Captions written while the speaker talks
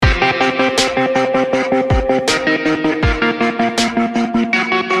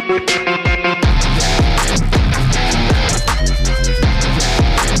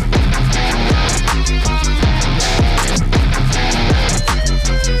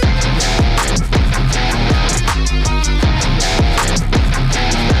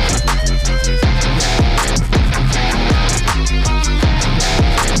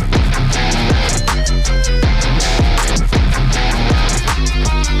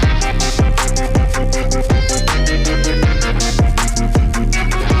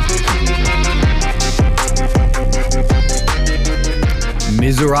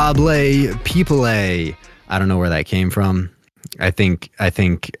Diable People. I don't know where that came from. I think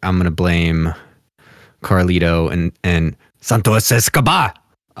I'm gonna blame Carlito and Santos Escobar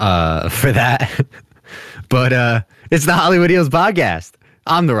for that. But it's the Hollywood Heels podcast.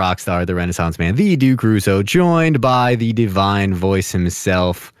 I'm the rock star, the Renaissance man, the Duke Russo, joined by the divine voice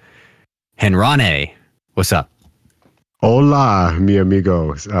himself, Henrane. What's up? Hola, mi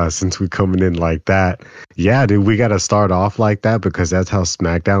amigo. Since we coming in like that, yeah, dude, we got to start off like that because that's how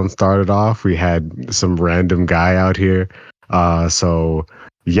SmackDown started off. We had some random guy out here. So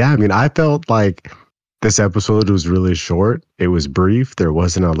yeah, I mean, I felt like this episode was really short. It was brief. There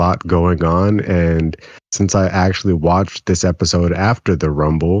wasn't a lot going on. And since I actually watched this episode after the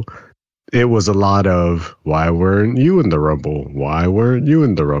Rumble, it was a lot of, why weren't you in the Rumble? Why weren't you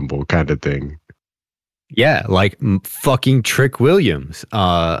in the Rumble kind of thing. Yeah, like fucking Trick Williams.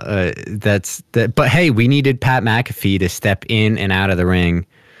 That's that. But hey, we needed Pat McAfee to step in and out of the ring,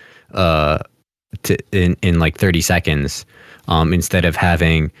 in like 30 seconds, instead of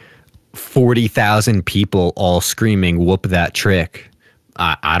having 40,000 people all screaming "Whoop that trick."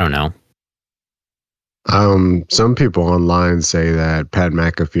 I don't know. Some people online say that Pat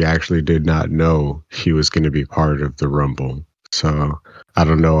McAfee actually did not know he was going to be part of the Rumble. So I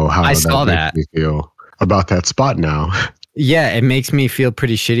don't know how I saw that makes me feel about that spot now. Yeah, it makes me feel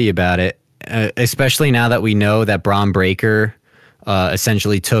pretty shitty about it, especially now that we know that Braun Breaker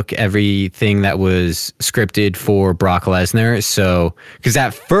essentially took everything that was scripted for Brock Lesnar. So, because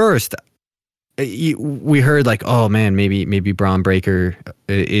at first we heard like, oh man, maybe Braun Breaker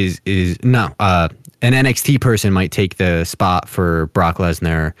is no, an NXT person might take the spot for Brock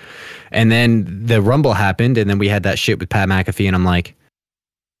Lesnar, and then the Rumble happened, and then we had that shit with Pat McAfee, and I'm like,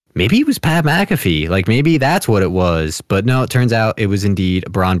 maybe it was Pat McAfee. Like, maybe that's what it was. But no, it turns out it was indeed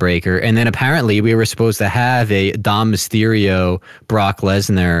Braun Breaker. And then apparently we were supposed to have a Dom Mysterio Brock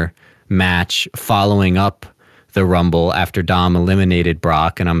Lesnar match following up the Rumble after Dom eliminated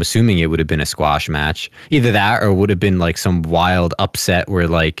Brock. And I'm assuming it would have been a squash match. Either that or would have been like some wild upset where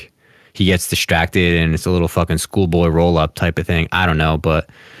like he gets distracted and it's a little fucking schoolboy roll up type of thing. I don't know, but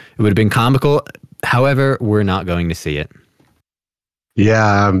it would have been comical. However, we're not going to see it.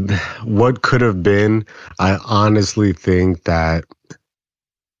 Yeah, what could have been, I honestly think that,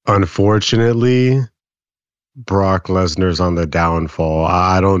 unfortunately, Brock Lesnar's on the downfall.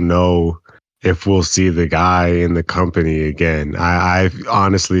 I don't know if we'll see the guy in the company again. I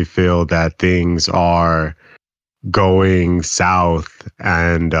honestly feel that things are going south,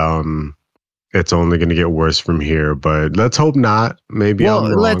 and it's only going to get worse from here. But let's hope not. Maybe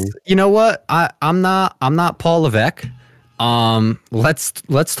I'm wrong. You know what? I'm not Paul Levesque.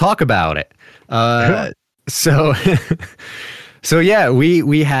 Let's talk about it. So yeah,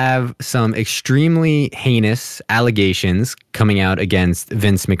 we have some extremely heinous allegations coming out against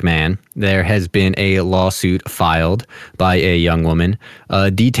Vince McMahon. There has been a lawsuit filed by a young woman,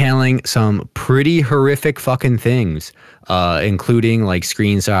 detailing some pretty horrific fucking things, including like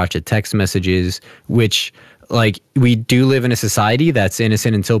screenshots of text messages, which, like, we do live in a society that's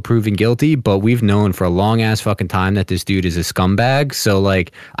innocent until proven guilty, but we've known for a long ass fucking time that this dude is a scumbag. So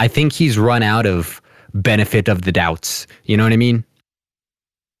like, I think he's run out of benefit of the doubts. You know what I mean?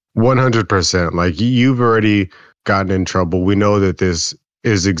 100%. Like, you've already gotten in trouble. We know that this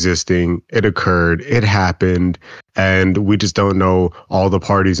is existing. It occurred. It happened. And we just don't know all the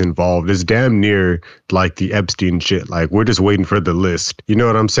parties involved. It's damn near like the Epstein shit. Like, we're just waiting for the list. You know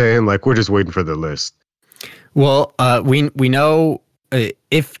what I'm saying? Like, we're just waiting for the list. Well, we know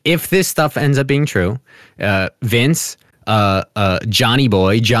if this stuff ends up being true, Vince, Johnny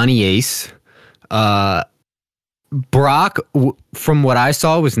Boy, Johnny Ace, Brock, from what I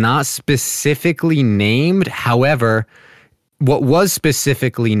saw, was not specifically named. However, what was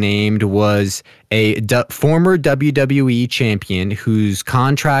specifically named was a former WWE champion whose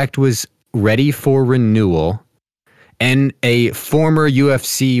contract was ready for renewal, and a former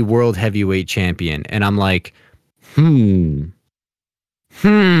UFC World Heavyweight Champion. And I'm like, let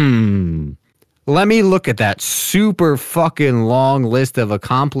me look at that super fucking long list of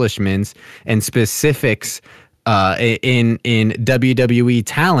accomplishments and specifics in WWE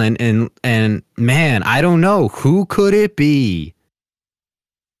talent, and man, I don't know, who could it be?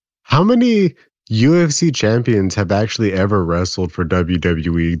 How many UFC champions have actually ever wrestled for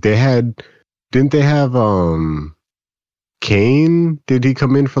WWE? Didn't they have Kane? Did he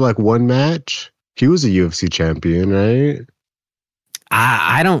come in for like one match? He was a UFC champion, right?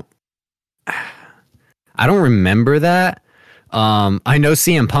 I don't remember that. I know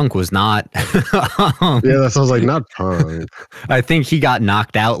CM Punk was not. Yeah, that sounds like not Punk. I think he got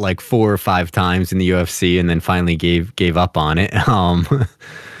knocked out like 4 or 5 times in the UFC and then finally gave up on it.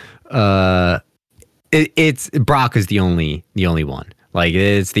 it's Brock is the only one. Like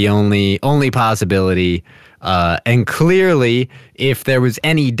it's the only possibility. And clearly, if there was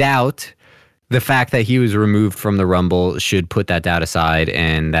any doubt, the fact that he was removed from the Rumble should put that doubt aside,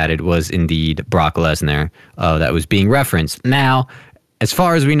 and that it was indeed Brock Lesnar that was being referenced. Now, as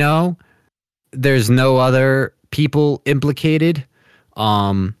far as we know, there's no other people implicated.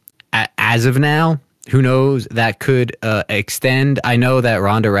 As of now, who knows? That could extend. I know that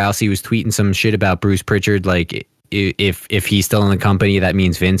Ronda Rousey was tweeting some shit about Bruce Pritchard, like if he's still in the company, that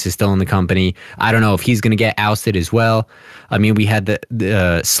means Vince is still in the company. I don't know if he's going to get ousted as well. I mean, we had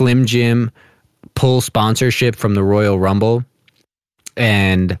the Slim Jim pull sponsorship from the Royal Rumble,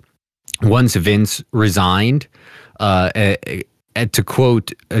 and once Vince resigned, to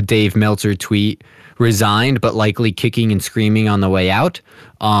quote a Dave Meltzer tweet, resigned but likely kicking and screaming on the way out,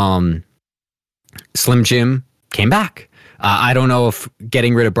 Slim Jim came back. I don't know if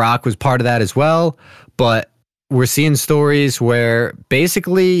getting rid of Brock was part of that as well, but we're seeing stories where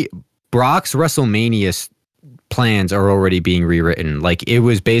basically Brock's WrestleMania plans are already being rewritten. Like it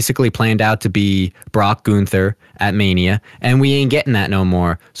was basically planned out to be Brock Gunther at Mania, and we ain't getting that no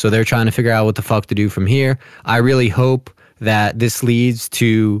more. So they're trying to figure out what the fuck to do from here. I really hope that this leads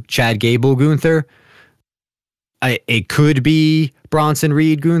to Chad Gable Gunther. It could be Bronson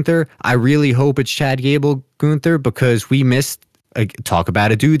Reed Gunther. I really hope it's Chad Gable Gunther because we missed talk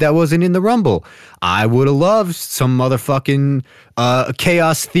about a dude that wasn't in the Rumble. I would have loved some motherfucking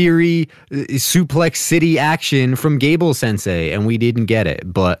Chaos Theory Suplex City action from Gable Sensei, and we didn't get it.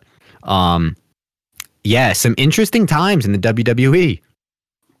 But yeah, some interesting times in the WWE.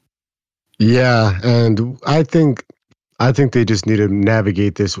 Yeah, and I think they just need to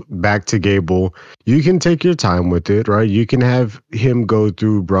navigate this back to Gable. You can take your time with it, right? You can have him go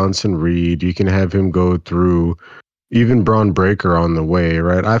through Bronson Reed. You can have him go through even Braun Breaker on the way,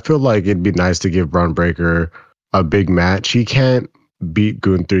 right? I feel like it'd be nice to give Braun Breaker a big match. He can't beat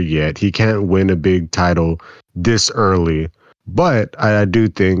Gunther yet. He can't win a big title this early. But I do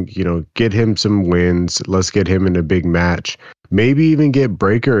think, get him some wins. Let's get him in a big match. Maybe even get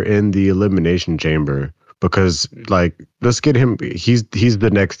Breaker in the Elimination Chamber. Because let's get him. He's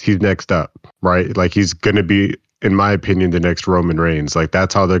next up, right? Like he's gonna be, in my opinion, the next Roman Reigns. Like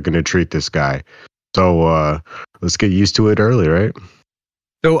that's how they're gonna treat this guy. So let's get used to it early, right?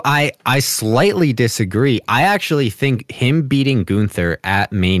 So I slightly disagree. I actually think him beating Gunther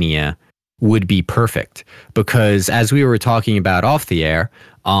at Mania would be perfect because, as we were talking about off the air,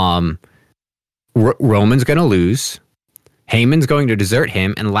 Roman's gonna lose. Heyman's going to desert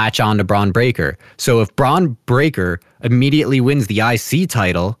him and latch on to Braun Breaker. So if Braun Breaker immediately wins the IC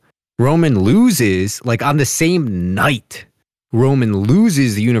title, Roman loses, like on the same night, Roman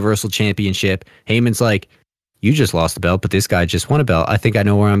loses the Universal Championship. Heyman's like, you just lost the belt, but this guy just won a belt. I think I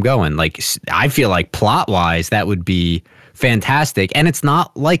know where I'm going. Like, I feel like plot-wise, that would be fantastic. And it's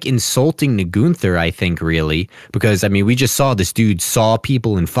not like insulting to Gunther, I think, really, because, I mean, we just saw this dude saw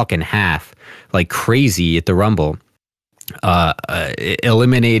people in fucking half like crazy at the Rumble.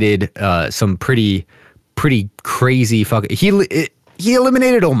 Eliminated some pretty crazy fucking. He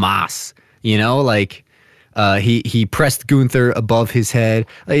eliminated Omos. He pressed Gunther above his head.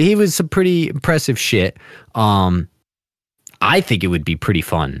 He was some pretty impressive shit. I think it would be pretty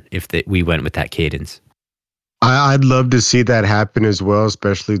fun if we went with that cadence. I'd love to see that happen as well,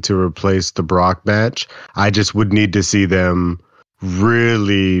 especially to replace the Brock match. I just would need to see them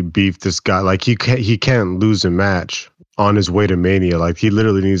really beef this guy. Like he can't lose a match on his way to Mania. Like he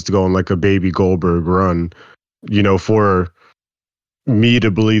literally needs to go on like a baby Goldberg run, for me to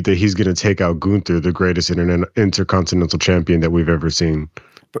believe that he's going to take out Gunther, the greatest intercontinental champion that we've ever seen.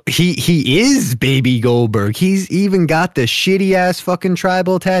 He is baby Goldberg. He's even got the shitty ass fucking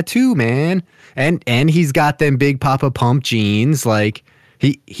tribal tattoo, man. And he's got them big Papa Pump jeans. Like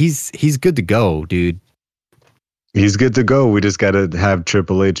he's good to go, dude. He's good to go. We just got to have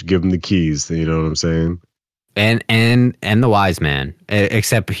Triple H give him the keys. You know what I'm saying? And the wise man,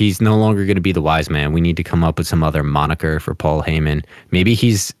 except he's no longer going to be the wise man. We need to come up with some other moniker for Paul Heyman. Maybe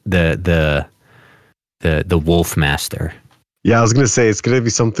he's the Wolf Master. Yeah, I was gonna say it's gonna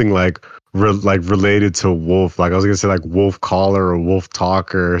be something like related to Wolf. Like I was gonna say like Wolf Caller or Wolf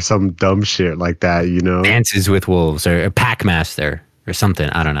Talker or some dumb shit like that. Dances with Wolves or a Pack Master or something.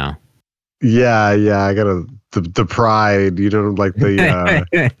 I don't know. Yeah. I got the Pride. Like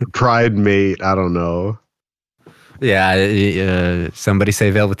the Pride Mate. I don't know. Yeah, somebody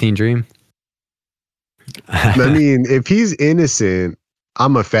say Velveteen Dream. I mean, if he's innocent,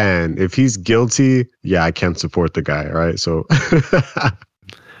 I'm a fan. If he's guilty, yeah, I can't support the guy, right? So,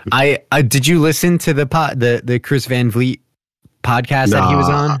 I did you listen to the Chris Van Vliet podcast that he was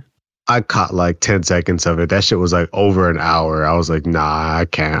on? I caught like 10 seconds of it. That shit was like over an hour. I was like, nah, I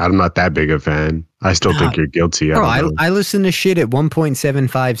can't. I'm not that big a fan. I still Nah, think you're guilty. I bro, don't know. I listen to shit at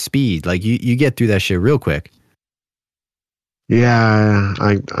 1.75 speed. Like you get through that shit real quick. Yeah,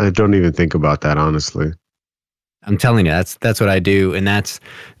 I don't even think about that, honestly. I'm telling you, that's what I do, and that's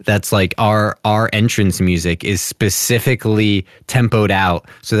like our entrance music is specifically tempoed out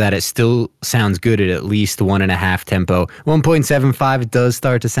so that it still sounds good at least 1.5 tempo. 1.75 does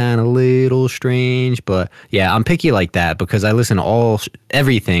start to sound a little strange, but yeah, I'm picky like that because I listen to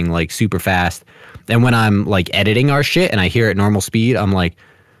everything like super fast, and when I'm like editing our shit and I hear it normal speed, I'm like,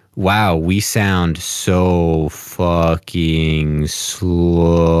 wow, we sound so fucking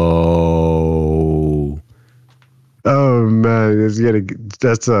slow. Oh man,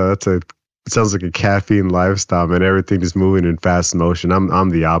 that's a it sounds like a caffeine lifestyle, man. Everything is moving in fast motion. I'm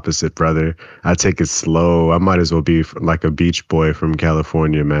the opposite, brother. I take it slow. I might as well be like a beach boy from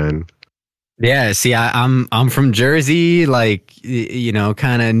California, man. Yeah, see, I'm from Jersey, like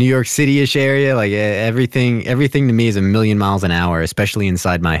kind of New York City-ish area. Like everything to me is a million miles an hour, especially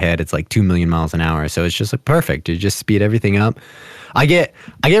inside my head. It's like 2 million miles an hour. So it's just like perfect to just speed everything up. I get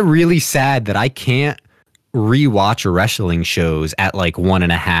really sad that I can't rewatch wrestling shows at like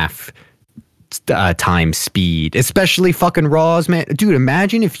 1.5 times speed, especially fucking Raws, man. Dude,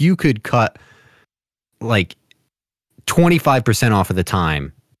 imagine if you could cut like 25% off of the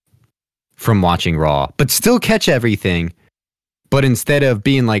time from watching Raw, but still catch everything. But instead of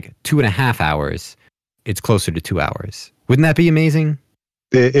being like 2.5 hours, it's closer to 2 hours. Wouldn't that be amazing?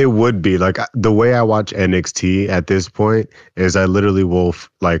 It would be like the way I watch NXT at this point is I literally will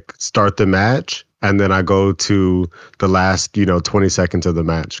like start the match and then I go to the last 20 seconds of the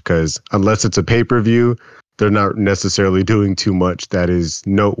match because unless it's a pay-per-view, they're not necessarily doing too much that is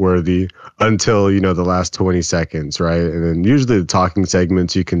noteworthy until the last 20 seconds, right? And then usually the talking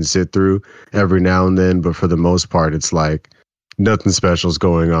segments you can sit through every now and then, but for the most part it's like nothing special's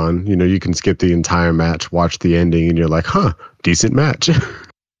going on. You can skip the entire match, watch the ending, and you're like, huh, decent match.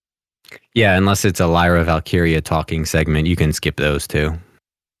 Yeah, unless it's a Lyra Valkyria talking segment, you can skip those too.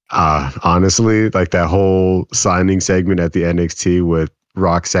 Honestly, like that whole signing segment at the NXT with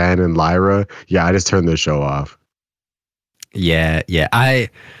Roxanne and Lyra, yeah, I just turned the show off. Yeah.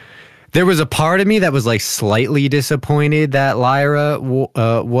 There was a part of me that was like slightly disappointed that Lyra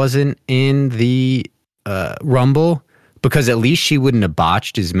wasn't in the Rumble, because at least she wouldn't have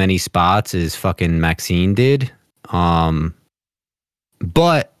botched as many spots as fucking Maxine did. But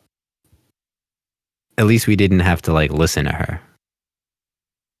at least we didn't have to like listen to her.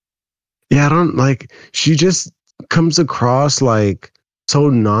 Yeah, I don't like, she just comes across like so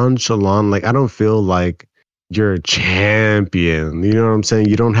nonchalant. Like, I don't feel like you're a champion. You know what I'm saying?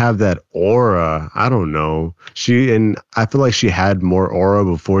 You don't have that aura. I don't know. And I feel like she had more aura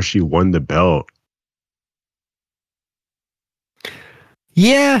before she won the belt.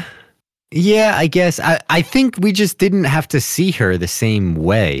 Yeah, I guess. I think we just didn't have to see her the same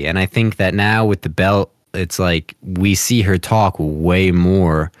way. And I think that now with the belt, it's like we see her talk way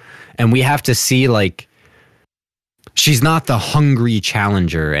more. And we have to see like she's not the hungry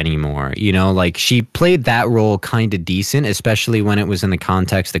challenger anymore. Like she played that role kind of decent, especially when it was in the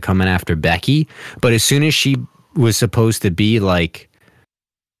context of coming after Becky. But as soon as she was supposed to be like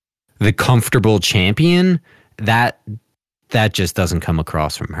the comfortable champion, that just doesn't come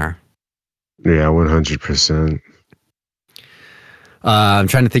across from her. Yeah, 100%. I'm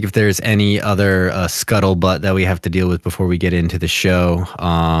trying to think if there's any other scuttlebutt that we have to deal with before we get into the show.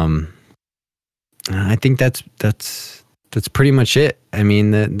 I think that's pretty much it. I mean,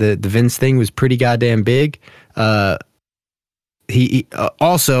 the Vince thing was pretty goddamn big. He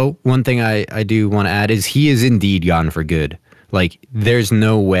also, one thing I do want to add is he is indeed gone for good. Like, there's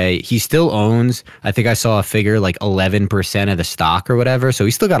no way. He still owns, I think I saw a figure, like 11% of the stock or whatever. So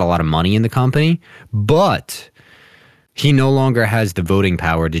he's still got a lot of money in the company. But he no longer has the voting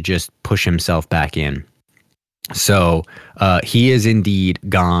power to just push himself back in. So he is indeed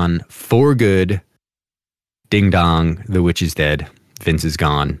gone for good. Ding dong, the witch is dead. Vince is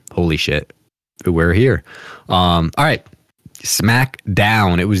gone. Holy shit. We're here. All right.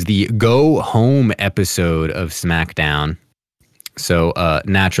 SmackDown. It was the go home episode of SmackDown. So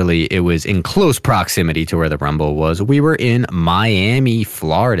naturally, it was in close proximity to where the Rumble was. We were in Miami,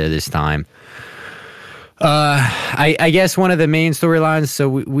 Florida this time. I guess one of the main storylines. So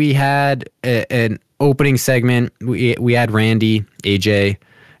we had an opening segment. We had Randy, AJ,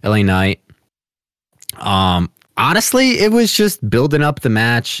 LA Knight. Honestly, it was just building up the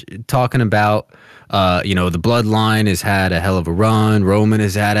match, talking about the Bloodline has had a hell of a run. Roman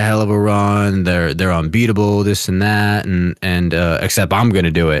has had a hell of a run. They're unbeatable, this and that, and except I'm gonna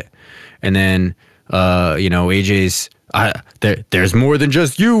do it. And then, AJ's, there's more than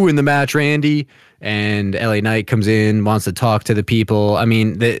just you in the match, Randy. And LA Knight comes in, wants to talk to the people. I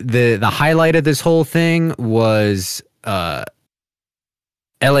mean, the highlight of this whole thing was LA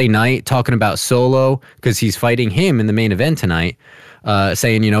Knight talking about Solo because he's fighting him in the main event tonight,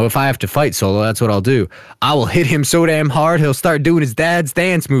 saying, if I have to fight Solo, that's what I'll do. I will hit him so damn hard, he'll start doing his dad's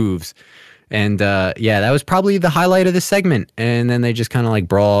dance moves. And that was probably the highlight of this segment. And then they just kind of like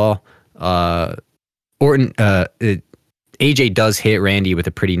brawl. Orton, AJ does hit Randy with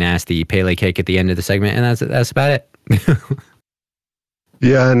a pretty nasty Pele kick at the end of the segment, and that's about it.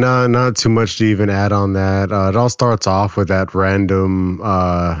 Yeah, no, not too much to even add on that. It all starts off with that random,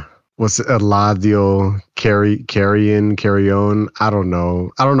 what's it, Eladio Carrion? I don't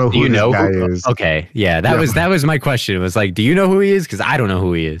know who this guy is. Okay, yeah, that was my question. It was like, do you know who he is? Because I don't know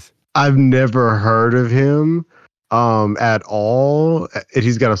who he is. I've never heard of him at all.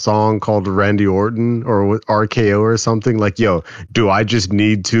 He's got a song called Randy Orton or RKO or something. Like, yo, do I just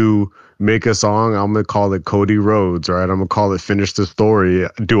need to make a song? I'm gonna call it Cody Rhodes, right? I'm gonna call it Finish the Story.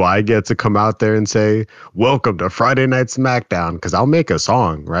 Do I get to come out there and say welcome to Friday Night SmackDown? Because I'll make a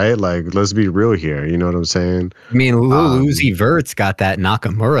song, right? Like, let's be real here. You know what I'm saying? I mean, Lil Uzi Vert's got that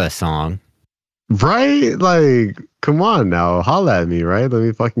Nakamura song, right? Like, come on now, holla at me, right?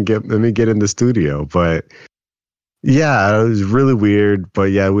 Let me get in the studio. But yeah, it was really weird.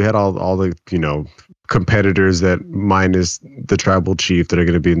 But yeah, we had all the competitors that minus the tribal chief that are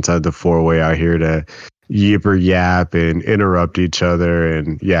going to be inside the four-way out here to yipper yap and interrupt each other.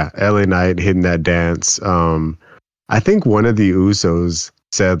 And yeah, LA Knight hitting that dance. I think one of the Usos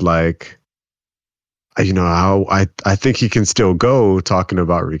said like, I think he can still go, talking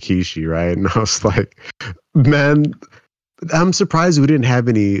about Rikishi, right? And I was like, man, I'm surprised we didn't have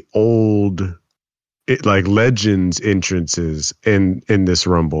any old legends entrances in this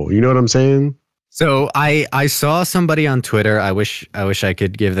Rumble. You know what I'm saying? So I saw somebody on Twitter. I wish I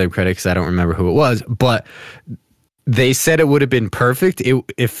could give them credit because I don't remember who it was, but they said it would have been perfect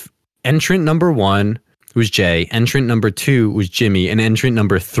if entrant number 1 was Jay, entrant number 2 was Jimmy, and entrant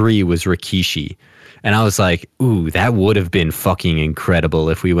number 3 was Rikishi. And I was like, ooh, that would have been fucking incredible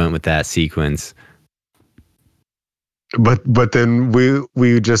if we went with that sequence. But then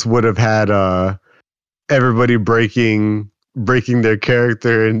we just would have had everybody breaking their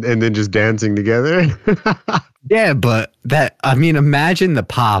character and then just dancing together. Yeah, but imagine the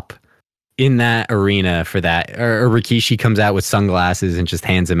pop in that arena for that. Or Rikishi comes out with sunglasses and just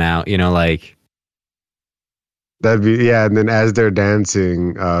hands him out, That'd be, yeah. And then as they're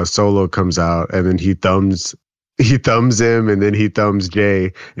dancing, Solo comes out and then he thumbs him and then he thumbs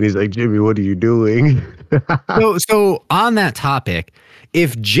Jay and he's like, Jimmy, what are you doing? So on that topic,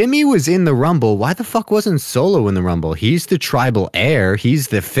 if Jimmy was in the Rumble, why the fuck wasn't Solo in the Rumble? He's the tribal heir. He's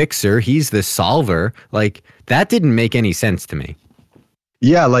the fixer. He's the solver. Like, that didn't make any sense to me.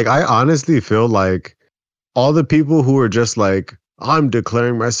 Yeah, like, I honestly feel like all the people who are just like, I'm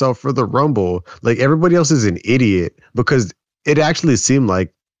declaring myself for the Rumble, like, everybody else is an idiot because it actually seemed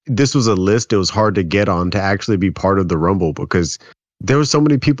like this was a list it was hard to get on to actually be part of the Rumble because there were so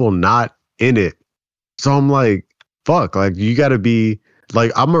many people not in it. So I'm like, fuck, like, you got to be...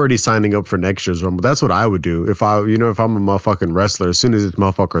 Like, I'm already signing up for next year's Rumble. That's what I would do if I'm a motherfucking wrestler. As soon as this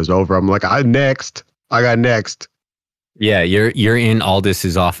motherfucker is over, I'm like, I got next. Yeah, you're in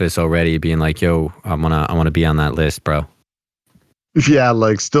Aldis's office already, being like, yo, I wanna be on that list, bro. Yeah,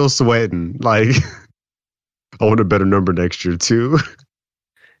 like, still sweating. Like, I want a better number next year too.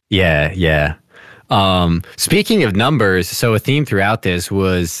 Yeah. Speaking of numbers, so a theme throughout this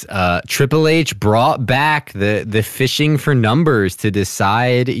was Triple H brought back the fishing for numbers to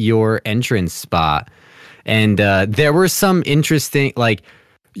decide your entrance spot. And there were some interesting, like,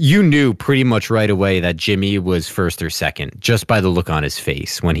 you knew pretty much right away that Jimmy was first or second just by the look on his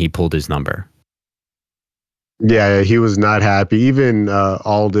face when he pulled his number. Yeah, he was not happy. Even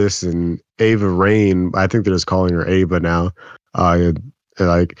Aldis and Ava Rain, I think they're just calling her Ava now.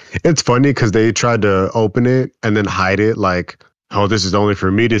 Like, it's funny because they tried to open it and then hide it like, oh, this is only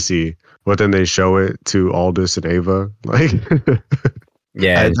for me to see. But then they show it to Aldis and Ava. Like,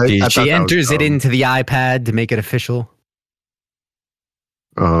 yeah, she enters it into the iPad to make it official.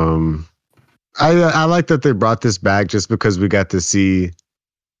 I like that they brought this back just because we got to see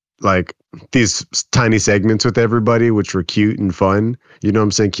like these tiny segments with everybody, which were cute and fun. You know what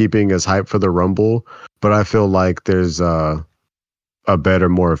I'm saying? Keeping us hyped for the Rumble. But I feel like there's a better,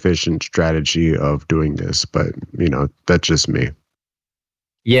 more efficient strategy of doing this. But, that's just me.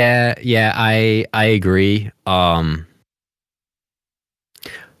 Yeah, I agree.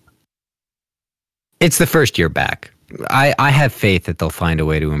 It's the first year back. I have faith that they'll find a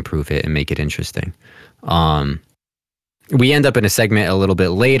way to improve it and make it interesting. We end up in a segment a little bit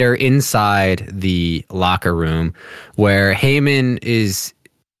later inside the locker room where Heyman is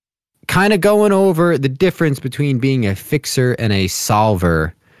kind of going over the difference between being a fixer and a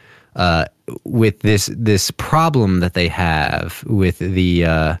solver with this problem that they have with the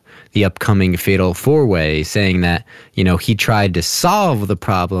upcoming Fatal 4-Way, saying that, you know, he tried to solve the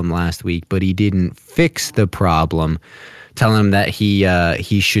problem last week, but he didn't fix the problem. Telling him that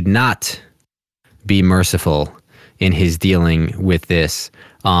he should not be merciful in his dealing with this.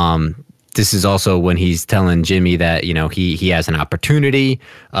 This is also when he's telling Jimmy that, you know, he has an opportunity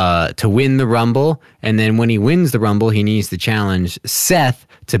to win the Rumble, and then when he wins the Rumble, he needs to challenge Seth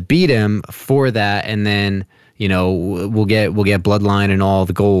to beat him for that, and then, you know, we'll get Bloodline and all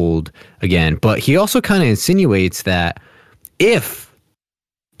the gold again. But he also kind of insinuates that if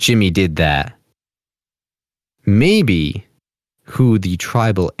Jimmy did that, maybe who the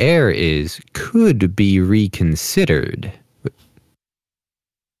tribal heir is could be reconsidered.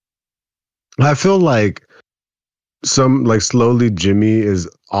 I feel like slowly Jimmy is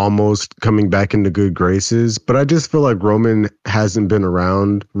almost coming back into good graces, but I just feel like Roman hasn't been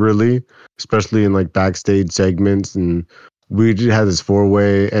around really, especially in like backstage segments, and we just had this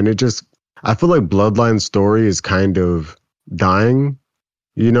 4-way, and I feel like Bloodline's story is kind of dying.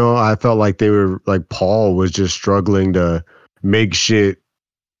 You know, I felt like Paul was just struggling to make shit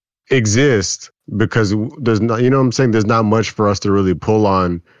exist because there's not, you know what I'm saying? There's not much for us to really pull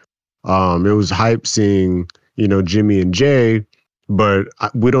on. It was hype seeing, you know, Jimmy and Jay, but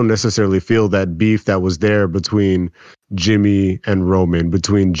we don't necessarily feel that beef that was there between Jimmy and Roman,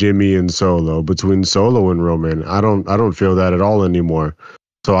 between Jimmy and Solo, between Solo and Roman. I don't feel that at all anymore.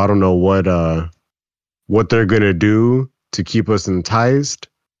 So I don't know what they're gonna do to keep us enticed,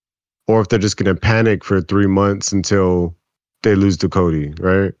 or if they're just gonna panic for 3 months until they lose to Cody,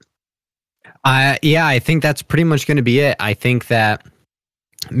 right? I think that's pretty much going to be it. I think that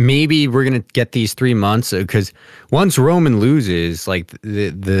maybe we're going to get these 3 months because once Roman loses, like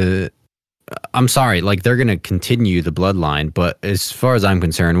I'm sorry, like they're going to continue the bloodline. But as far as I'm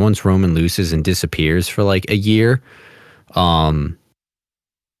concerned, once Roman loses and disappears for like a year, the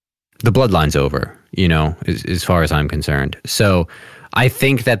bloodline's over, you know, as far as I'm concerned. So I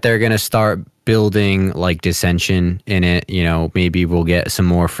think that they're going to start building like dissension in it. You know, maybe we'll get some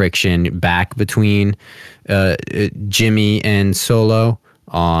more friction back between Jimmy and Solo.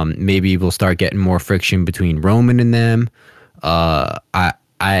 Maybe we'll start getting more friction between Roman and them. I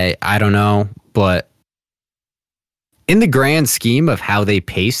don't know, but in the grand scheme of how they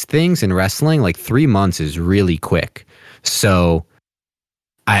pace things in wrestling, like 3 months is really quick. So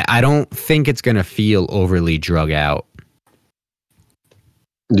I don't think it's going to feel overly drug out.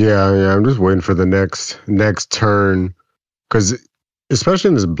 Yeah, I'm just waiting for the next turn, because especially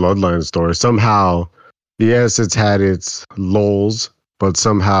in this bloodline story, somehow, yes, it's had its lulls, but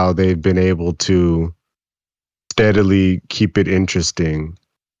somehow they've been able to steadily keep it interesting.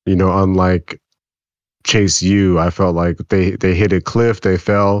 You know, unlike Chase U, I felt like they hit a cliff, they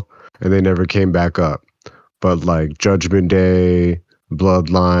fell, and they never came back up. But like Judgment Day,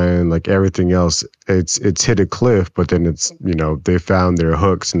 Bloodline, like everything else, it's hit a cliff, but then it's, you know, they found their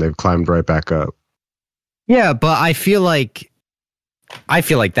hooks and they've climbed right back up. Yeah, but I feel like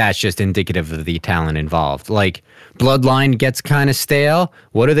that's just indicative of the talent involved. Like Bloodline gets kind of stale.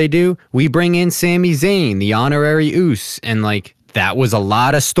 What do? We bring in Sami Zayn, the honorary Uce, and like that was a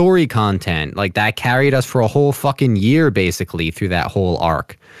lot of story content. Like that carried us for a whole fucking year basically through that whole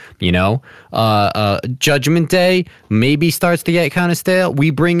arc. You know, Judgment Day maybe starts to get kind of stale. We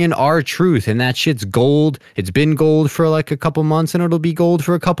bring in R-Truth, and that shit's gold. It's been gold for like a couple months, and it'll be gold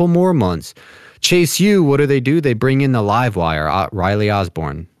for a couple more months. Chase U, what do? They bring in the live wire, Riley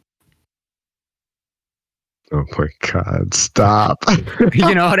Osborne. Oh my God, stop.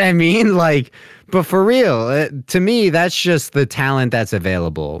 You know what I mean? Like, but for real, to me, that's just the talent that's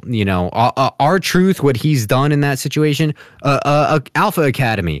available. You know, R-Truth, what he's done in that situation, Alpha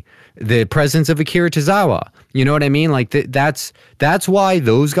Academy, the presence of Akira Tozawa. You know what I mean? Like that's why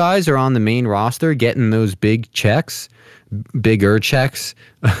those guys are on the main roster getting those bigger checks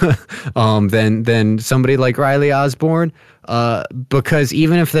than somebody like Riley Osborne. Because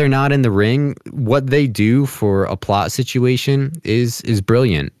even if they're not in the ring, what they do for a plot situation is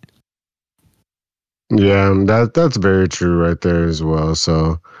brilliant. Yeah, that's very true right there as well.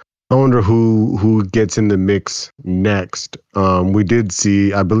 So I wonder who gets in the mix next. We did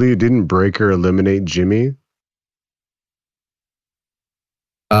see, I believe, didn't Breaker eliminate Jimmy?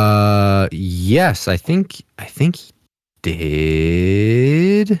 Yes, I think he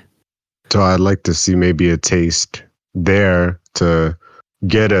did. So I'd like to see maybe a taste there to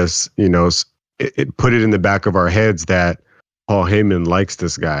get us, put it in the back of our heads that Paul Heyman likes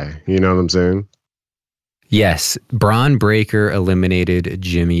this guy. You know what I'm saying? Yes, Braun Breaker eliminated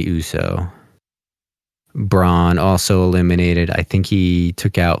Jimmy Uso. Braun also eliminated, I think he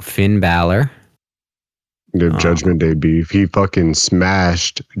took out Finn Balor. The Judgment Day beef. He fucking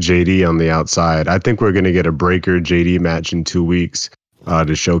smashed JD on the outside. I think we're going to get a Breaker JD match in 2 weeks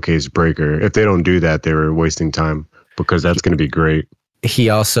to showcase Breaker. If they don't do that, they were wasting time because that's going to be great. He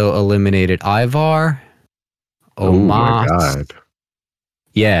also eliminated Ivar, Omos. Oh my God.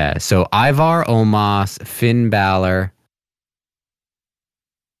 Yeah, so Ivar, Omos, Finn Balor,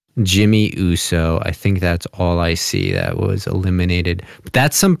 Jimmy Uso. I think that's all I see that was eliminated. But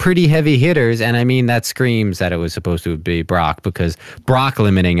that's some pretty heavy hitters, and I mean that screams that it was supposed to be Brock, because Brock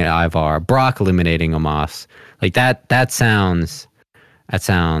eliminating Ivar, Brock eliminating Omos. Like that sounds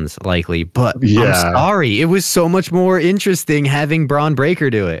likely, but yeah. I'm sorry. It was so much more interesting having Braun Breaker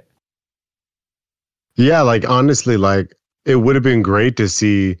do it. Yeah, like honestly, like it would have been great to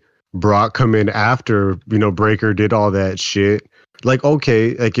see Brock come in after, Breaker did all that shit. Like,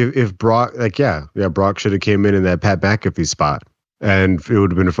 okay, like if Brock, like, yeah, Brock should have came in that Pat McAfee spot, and it would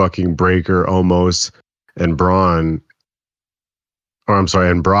have been a fucking Breaker, Omos, and Braun,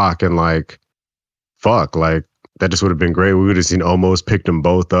 and Brock, and like, fuck, like that just would have been great. We would have seen Omos pick them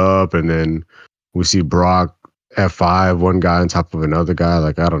both up, and then we see Brock F5, one guy on top of another guy.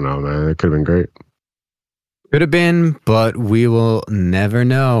 Like, I don't know, man, it could have been great. Could have been, but we will never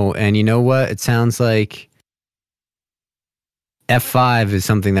know. And you know what? It sounds like F5 is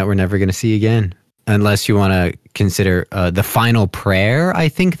something that we're never going to see again, unless you want to consider the final prayer. I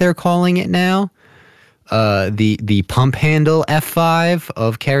think they're calling it now. The pump handle F5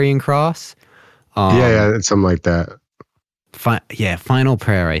 of Karrion Kross. Yeah, it's something like that. Final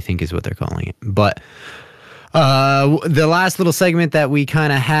prayer, I think, is what they're calling it. But the last little segment that we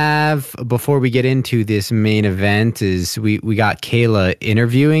kind of have before we get into this main event is we got Kayla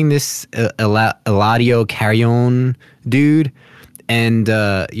interviewing this Eladio Carrion dude, and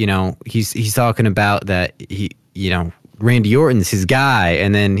he's talking about that Randy Orton's his guy,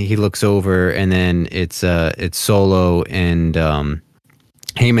 and then he looks over, and then it's Solo and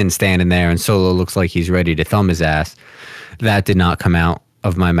Heyman standing there, and Solo looks like he's ready to thumb his ass. That did not come out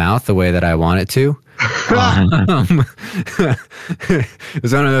of my mouth the way that I want it to. It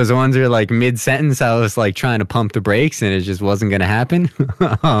was one of those ones where, like, mid-sentence, I was like trying to pump the brakes, and it just wasn't going to happen.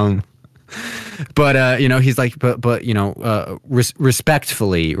 But he's like,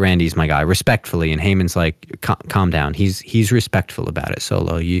 respectfully, Randy's my guy, respectfully, and Heyman's like, calm down. He's respectful about it,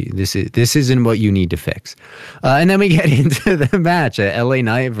 Solo. This isn't what you need to fix. And then we get into the match at LA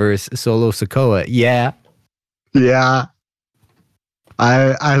Knight versus Solo Sikoa. Yeah.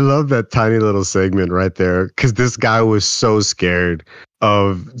 I love that tiny little segment right there, because this guy was so scared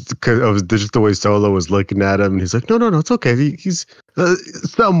of just the way Solo was looking at him, and he's like, no, it's okay. He's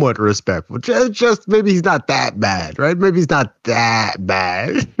somewhat respectful. Just maybe he's not that bad, right? Maybe he's not that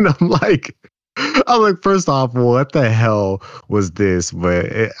bad. And I'm like, first off, what the hell was this?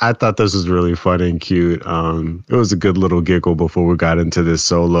 But I thought this was really fun and cute. It was a good little giggle before we got into this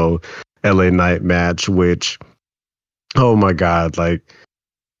Solo LA Knight match, which, oh my God, like,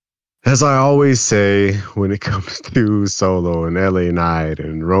 as I always say, when it comes to Solo and LA Knight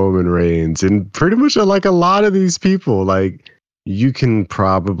and Roman Reigns and pretty much like a lot of these people, like, you can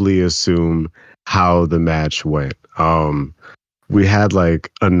probably assume how the match went. We had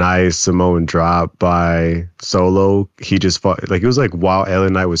like a nice Samoan drop by Solo. He just fought, like, it was like while LA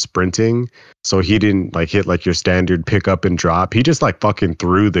Knight was sprinting, so he didn't like hit like your standard pick up and drop. He just like fucking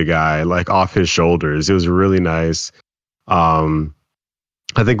threw the guy like off his shoulders. It was really nice.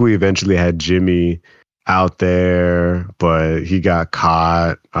 I think we eventually had Jimmy out there, but he got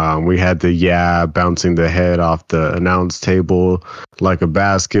caught. We had the bouncing the head off the announce table like a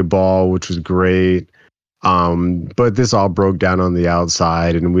basketball, which was great. But this all broke down on the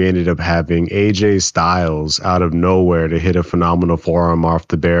outside, and we ended up having AJ Styles out of nowhere to hit a phenomenal forearm off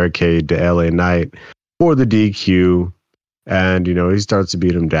the barricade to LA Knight for the DQ. And, he starts to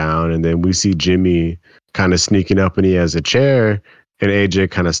beat him down, and then we see Jimmy kind of sneaking up, and he has a chair. And AJ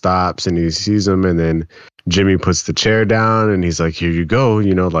kind of stops and he sees him, and then Jimmy puts the chair down and he's like, here you go,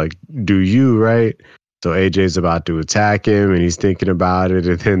 like, do you, right? So AJ's about to attack him and he's thinking about it.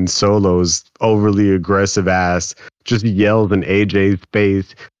 And then Solo's overly aggressive ass just yells in AJ's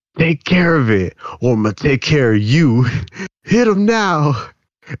face, take care of it, or I'm going to take care of you. Hit him now.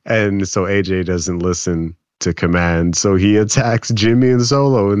 And so AJ doesn't listen to command. So he attacks Jimmy and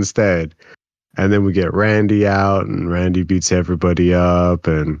Solo instead. And then we get Randy out, and Randy beats everybody up.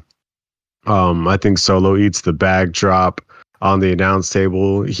 And I think Solo eats the bag drop on the announce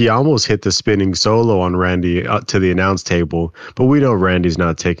table. He almost hit the spinning solo on Randy to the announce table, but we know Randy's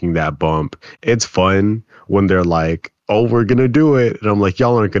not taking that bump. It's fun when they're like, "Oh, we're gonna do it," and I'm like,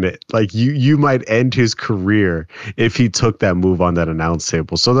 "Y'all aren't gonna like you might end his career if he took that move on that announce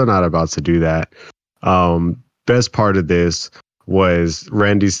table." So they're not about to do that. Best part of this was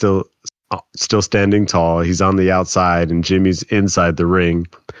Randy's still standing tall. He's on the outside and Jimmy's inside the ring.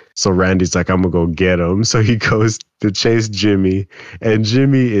 So Randy's like, I'm gonna go get him. So he goes to chase Jimmy, and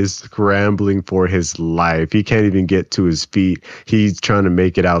Jimmy is scrambling for his life. He can't even get to his feet. He's trying to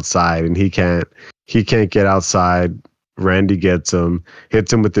make it outside, and he can't get outside. Randy gets him,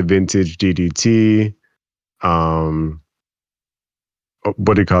 hits him with the vintage DDT. What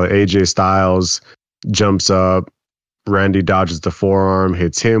do you call it? AJ Styles jumps up. Randy dodges the forearm,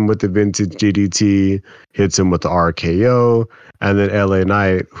 hits him with the vintage DDT, hits him with the RKO, and then LA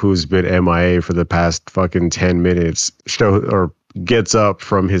Knight, who's been MIA for the past fucking 10 minutes, gets up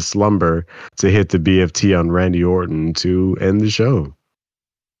from his slumber to hit the BFT on Randy Orton to end the show.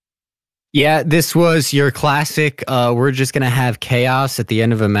 Yeah, this was your classic. We're just going to have chaos at the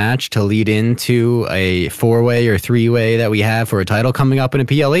end of a match to lead into a 4-way or 3-way that we have for a title coming up in a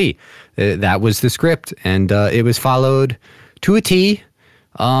PLE. That was the script, and it was followed to a T,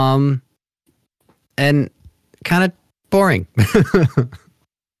 and kind of boring.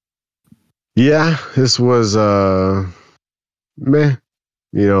 Yeah, this was meh.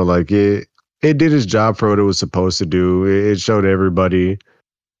 You know, like it did its job for what it was supposed to do. It showed everybody,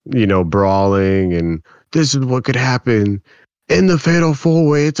 you know, brawling, and this is what could happen in the fatal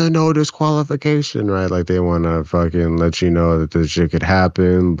 4-way. It's a no disqualification, right? Like they want to fucking let you know that this shit could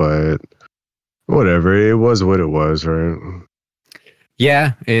happen, but whatever. It was what it was, right?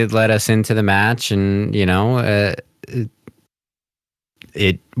 Yeah, it led us into the match, and you know,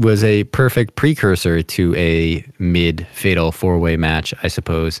 it was a perfect precursor to a mid-fatal 4-way match, I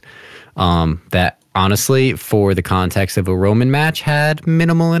suppose. That honestly, for the context of a Roman match, had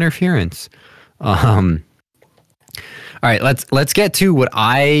minimal interference. All right, let's get to what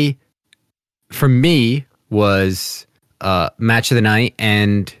for me, was match of the night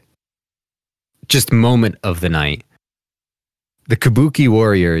and just moment of the night. The Kabuki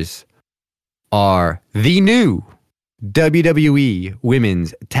Warriors are the new WWE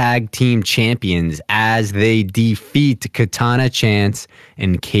Women's Tag Team Champions as they defeat Katana Chance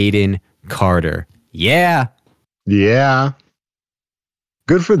and Kaden Carter. Yeah. Yeah.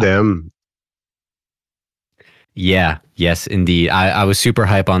 Good for them. Yeah. Yes, indeed. I was super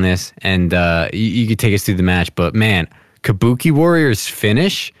hype on this, and you could take us through the match, but man, Kabuki Warriors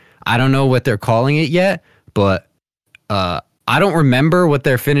finish, I don't know what they're calling it yet, but I don't remember what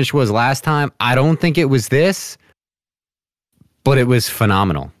their finish was last time. I don't think it was this, but it was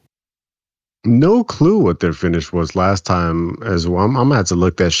phenomenal. No clue what their finish was last time as well. I'm gonna have to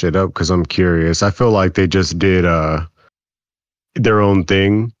look that shit up because I'm curious. I feel like they just did their own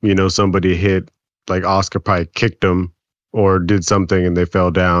thing. You know, somebody hit, like Oscar probably kicked them or did something and they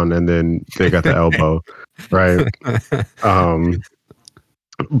fell down and then they got the elbow, right?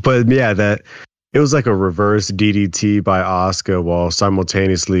 But yeah, it was like a reverse DDT by Asuka while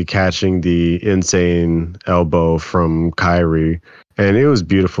simultaneously catching the insane elbow from Kairi. And it was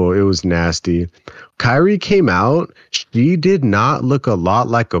beautiful. It was nasty. Kairi came out. She did not look a lot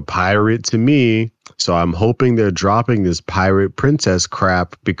like a pirate to me. So I'm hoping they're dropping this pirate princess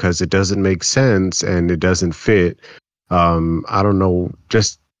crap because it doesn't make sense and it doesn't fit. I don't know.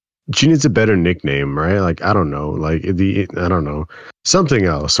 Just she needs a better nickname, right? Like, I don't know. Like I don't know. Something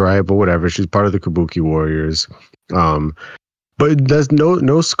else, right? But whatever. She's part of the Kabuki Warriors. But there's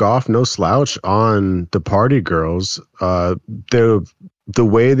no scoff, no slouch on the party girls. The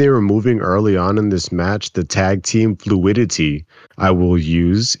way they were moving early on in this match, the tag team fluidity I will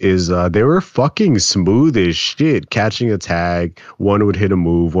use is they were fucking smooth as shit, catching a tag. One would hit a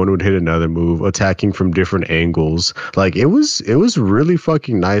move, one would hit another move, attacking from different angles. Like it was really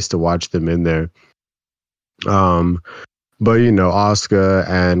fucking nice to watch them in there. But you know, Asuka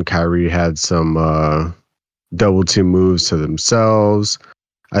and Kairi had some double team moves to themselves.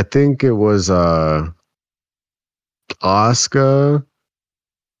 I think it was Asuka.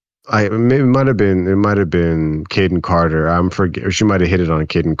 It might have been Kaden Carter. I'm forget. She might have hit it on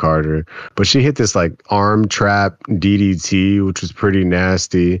Kaden Carter, but she hit this like arm trap DDT, which was pretty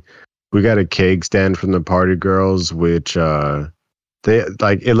nasty. We got a keg stand from the party girls, which they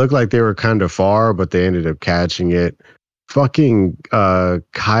like. It looked like they were kind of far, but they ended up catching it. Fucking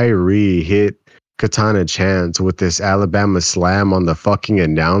Kyrie hit Katana Chance with this Alabama slam on the fucking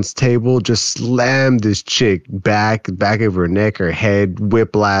announce table, just slammed this chick back of her neck, her head,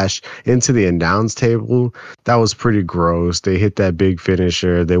 whiplash into the announce table. That was pretty gross. They hit that big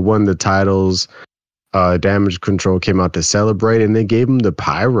finisher. They won the titles. Damage Control came out to celebrate, and they gave him the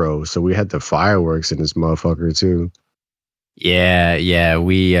pyro. So we had the fireworks in this motherfucker too. Yeah,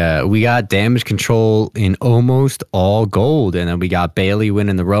 we got Damage Control in almost all gold, and then we got Bailey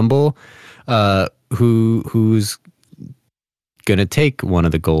winning the Rumble. Who's gonna take one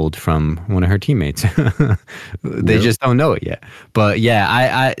of the gold from one of her teammates? They just don't know it yet. But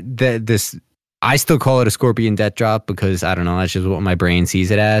yeah, I still call it a Scorpion Death Drop because I don't know, that's just what my brain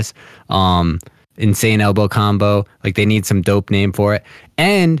sees it as. Insane elbow combo. Like, they need some dope name for it.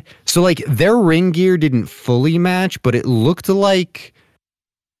 And so, like, their ring gear didn't fully match, but it looked like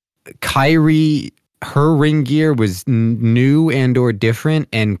Kyrie, her ring gear was new and or different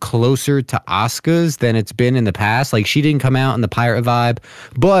and closer to Asuka's than it's been in the past. Like, she didn't come out in the pirate vibe,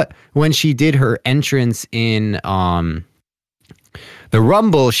 but when she did her entrance in the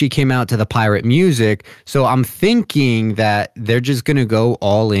Rumble, she came out to the pirate music. So I'm thinking that they're just going to go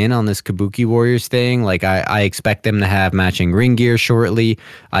all in on this Kabuki Warriors thing. Like, I expect them to have matching ring gear shortly.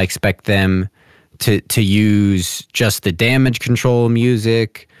 I expect them to use just the Damage Control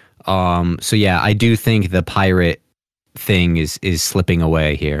music. So yeah, I do think the pirate thing is slipping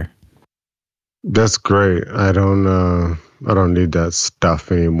away here. That's great. I don't need that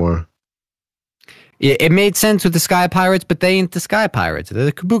stuff anymore. It made sense with the Sky Pirates, but they ain't the Sky Pirates. They're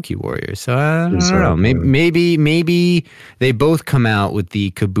the Kabuki Warriors. So I don't know. Maybe they both come out with the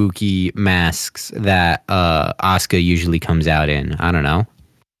Kabuki masks that Asuka usually comes out in. I don't know.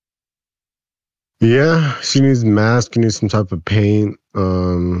 Yeah, she needs a mask. She needs some type of paint.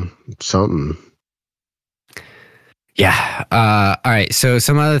 Something. Yeah. All right. So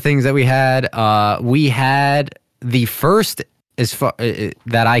some other things that we had. We had the first, as far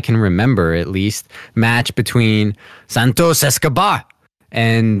that I can remember at least, match between Santos Escobar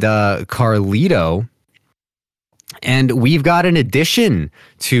and Carlito. And we've got an addition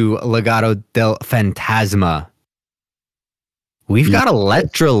to Legado del Fantasma. We've got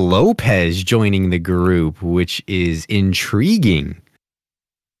Elektra Lopez joining the group, which is intriguing.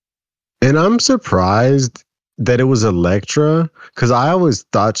 And I'm surprised that it was Elektra, because I always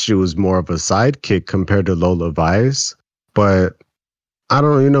thought she was more of a sidekick compared to Lola Vice. But I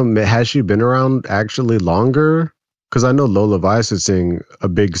don't, has she been around actually longer? Because I know Lola Vice is seeing a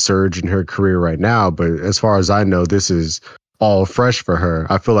big surge in her career right now, but as far as I know, this is all fresh for her.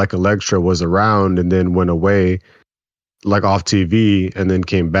 I feel like Elektra was around and then went away, like off TV, and then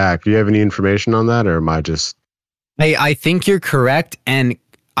came back. Do you have any information on that, or am I just... I think you're correct, and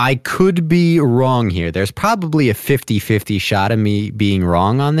I could be wrong here. There's probably a 50-50 shot of me being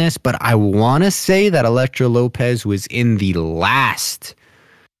wrong on this, but I want to say that Elektra Lopez was in the last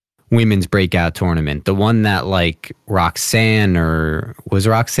women's breakout tournament, the one that, like, Roxanne, or was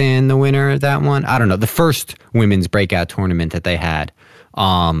Roxanne the winner of that one? I don't know. The first women's breakout tournament that they had.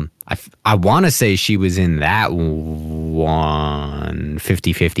 I want to say she was in that one.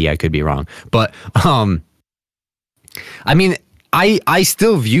 50-50. I could be wrong, but I mean, I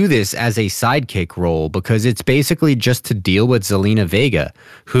still view this as a sidekick role because it's basically just to deal with Zelina Vega,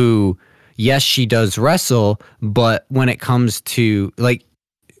 who, yes, she does wrestle, but when it comes to, like,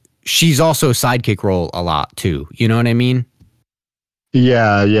 she's also sidekick role a lot too. You know what I mean?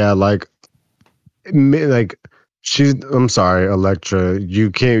 Yeah, like I'm sorry, Elektra,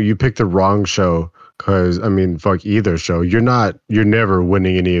 you picked the wrong show, because I mean, fuck either show. You're never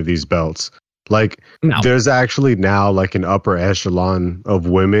winning any of these belts. Like, no. There's actually now like an upper echelon of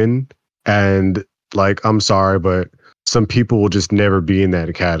women, and like, I'm sorry, but some people will just never be in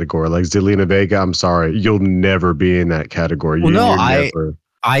that category. Like Zelina Vega, I'm sorry, you'll never be in that category. Well,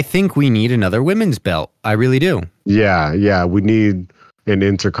 I think we need another women's belt. I really do. Yeah, we need an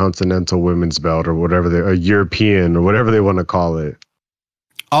intercontinental women's belt, or whatever, a European, or whatever they want to call it.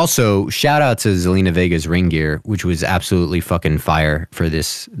 Also, shout out to Zelina Vega's ring gear, which was absolutely fucking fire for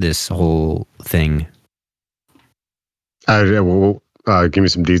this whole thing. Give me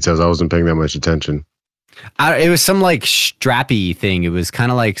some details. I wasn't paying that much attention. It was some like strappy thing. It was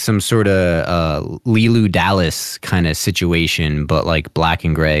kind of like some sort of Lilu Dallas kind of situation, but like black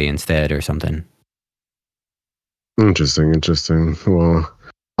and gray instead or something. Interesting. Well,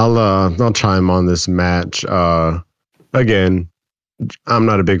 I'll chime on this match. Again, I'm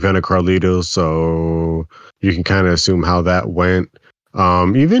not a big fan of Carlito, so you can kind of assume how that went.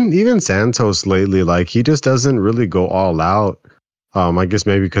 Even Santos lately, like, he just doesn't really go all out. I guess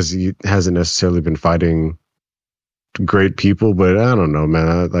maybe because he hasn't necessarily been fighting great people, but I don't know,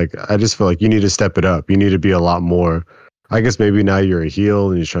 man. I just feel like you need to step it up. You need to be a lot more. I guess maybe now you're a heel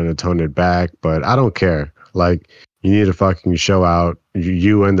and you're trying to tone it back, but I don't care. Like, you need to fucking show out.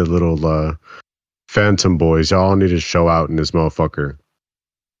 You and the little Phantom boys, y'all need to show out in this motherfucker.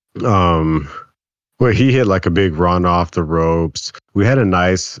 Where he hit like a big run off the ropes. We had a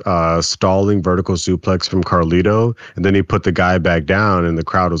nice stalling vertical suplex from Carlito, and then he put the guy back down, and the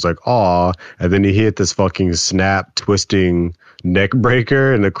crowd was like, "Aw!" And then he hit this fucking snap twisting neck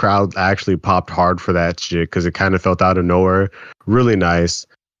breaker, and the crowd actually popped hard for that shit because it kind of felt out of nowhere. Really nice.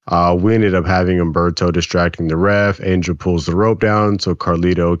 We ended up having Humberto distracting the ref. Angel pulls the rope down so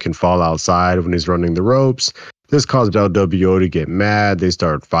Carlito can fall outside when he's running the ropes. This caused LWO to get mad. They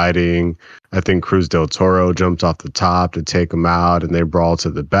start fighting. I think Cruz del Toro jumps off the top to take him out, and they brawl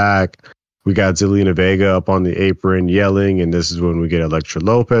to the back. We got Zelina Vega up on the apron yelling, and this is when we get Elektra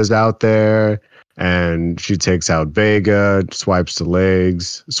Lopez out there, and she takes out Vega, sweep the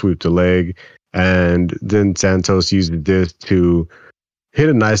leg, and then Santos uses this to hit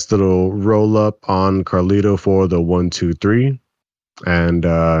a nice little roll up on Carlito for the 1-2-3,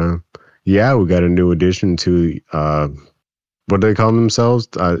 and yeah, we got a new addition to what do they call themselves?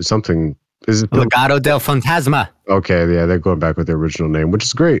 Something is it Legado del Fantasma. Okay, yeah, they're going back with their original name, which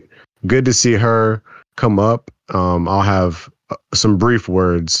is great. Good to see her come up. I'll have some brief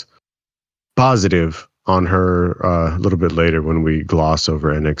words positive on her a little bit later when we gloss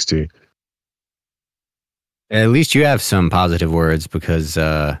over NXT. At least you have some positive words because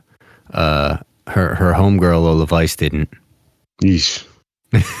her homegirl Lola Vice didn't. Yeesh.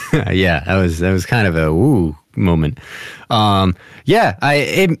 Yeah, that was kind of a woo moment. Yeah,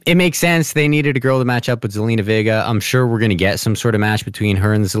 it makes sense. They needed a girl to match up with Zelina Vega. I'm sure we're gonna get some sort of match between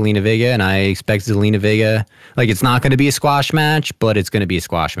her and Zelina Vega, and I expect Zelina Vega, like, it's not gonna be a squash match, but it's gonna be a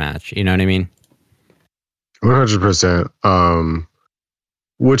squash match. You know what I mean? 100%.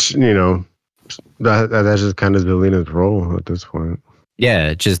 Which, you know, that's just kind of Zelina's role at this point.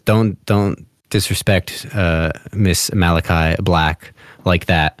 Yeah, just don't disrespect Miss Malachi Black like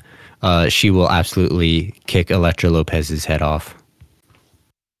that. She will absolutely kick Elektra Lopez's head off.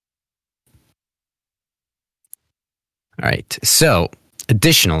 All right. So,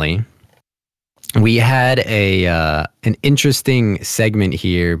 additionally, we had an interesting segment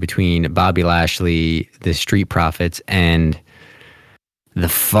here between Bobby Lashley, the Street Profits, and the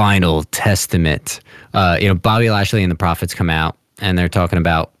Final Testament. Bobby Lashley and the Profits come out, and they're talking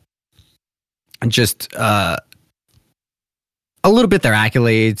about just a little bit their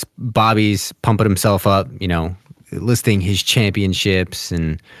accolades. Bobby's pumping himself up, listing his championships,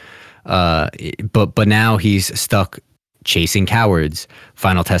 and but now he's stuck chasing cowards.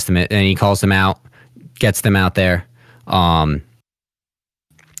 Final Testament, and he calls them out, gets them out there. But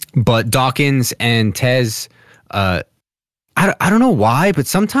Dawkins and Tez, I don't know why, but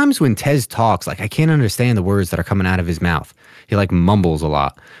sometimes when Tez talks, like, I can't understand the words that are coming out of his mouth. He like mumbles a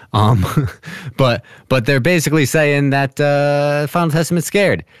lot. But they're basically saying that Final Testament's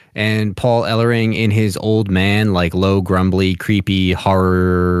scared. And Paul Ellering, in his old man, like low, grumbly, creepy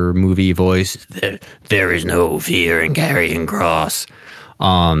horror movie voice, there is no fear in carrying cross.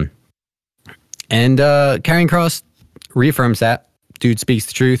 And carrying cross reaffirms that. Dude speaks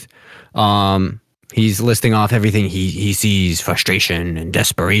the truth. He's listing off everything he sees, frustration and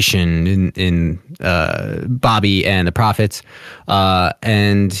desperation in Bobby and the Profits,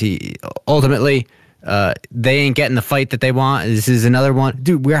 and he ultimately they ain't getting the fight that they want. This is another one,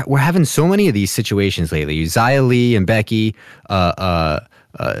 dude. We're having so many of these situations lately. Xia Li and Becky,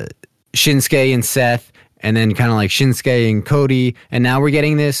 Shinsuke and Seth, and then kind of like Shinsuke and Cody, and now we're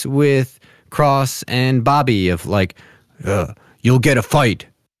getting this with Cross and Bobby of like, you'll get a fight,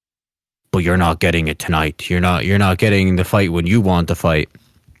 but you're not getting it tonight. You're not getting the fight when you want the fight.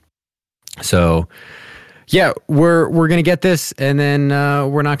 So, yeah, we're gonna get this, and then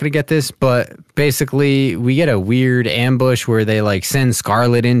we're not gonna get this. But basically, we get a weird ambush where they like send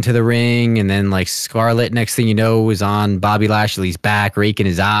Scarlett into the ring, and then like Scarlett, next thing you know, is on Bobby Lashley's back, raking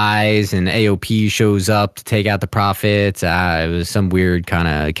his eyes, and AOP shows up to take out the Profits. It was some weird kind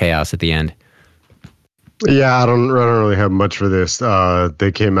of chaos at the end. Yeah, I don't really have much for this.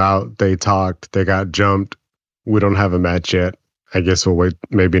 They came out, they talked, they got jumped. We don't have a match yet. I guess we'll wait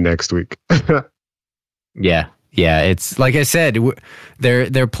maybe next week. Yeah. It's like I said,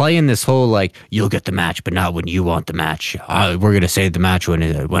 they're playing this whole like, you'll get the match, but not when you want the match. We're gonna save the match when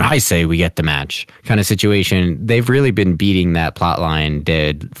I say we get the match kind of situation. They've really been beating that plot line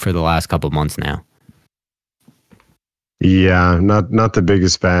dead for the last couple months now. Yeah, not the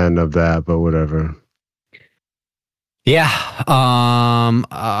biggest fan of that, but whatever. Yeah,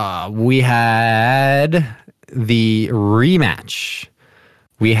 we had the rematch,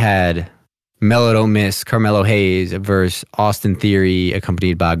 we had Melo Don't Miss, Carmelo Hayes versus Austin Theory,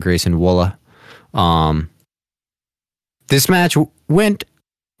 accompanied by Grayson Waller. This match went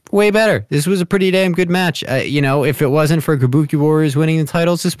way better. This was a pretty damn good match. If it wasn't for Kabuki Warriors winning the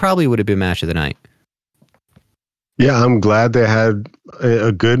titles, this probably would have been match of the night. Yeah, I'm glad they had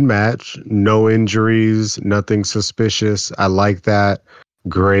a good match. No injuries, nothing suspicious. I like that.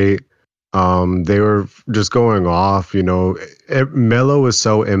 Great. They were just going off. Melo is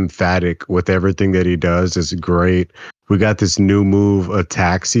so emphatic with everything that he does. It's great. We got this new move,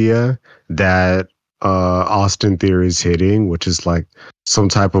 Ataxia, that Austin Theory's hitting, which is like some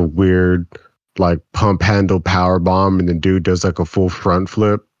type of weird like pump handle power bomb, and the dude does like a full front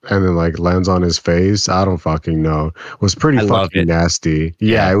flip and then like lands on his face. I don't fucking know. It was pretty fucking nasty.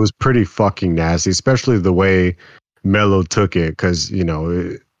 Yeah, it was pretty fucking nasty, especially the way Melo took it, because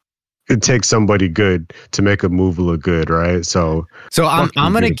it takes somebody good to make a move look good, right? So I'm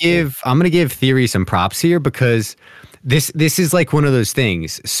gonna give Theory some props here, because this is like one of those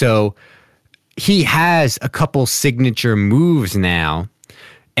things. So he has a couple signature moves now,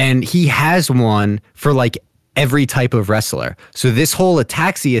 and he has one for like every type of wrestler. So this whole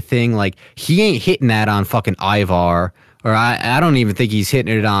Ataxia thing, like, he ain't hitting that on fucking Ivar, or I don't even think he's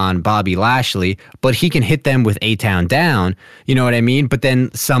hitting it on Bobby Lashley, but he can hit them with A-Town down. You know what I mean? But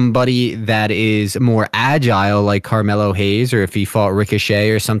then somebody that is more agile, like Carmelo Hayes, or if he fought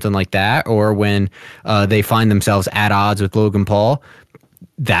Ricochet or something like that, or when they find themselves at odds with Logan Paul,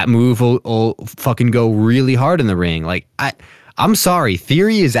 that move will fucking go really hard in the ring. Like, I'm sorry,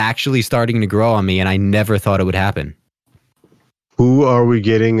 Theory is actually starting to grow on me, and I never thought it would happen. Who are we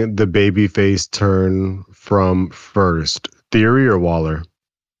getting the babyface turn from first, Theory or Waller?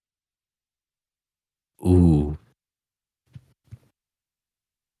 Ooh.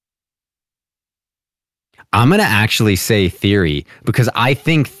 I'm going to actually say Theory, because I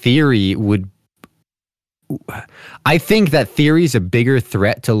think that Theory's a bigger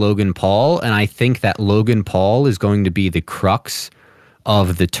threat to Logan Paul, and I think that Logan Paul is going to be the crux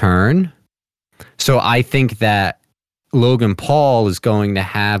of the turn. So I think that Logan Paul is going to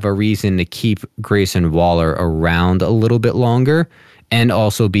have a reason to keep Grayson Waller around a little bit longer and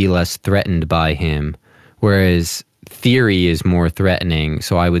also be less threatened by him, whereas Theory is more threatening,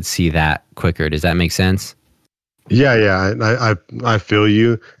 so I would see that quicker. Does that make sense? Yeah, I feel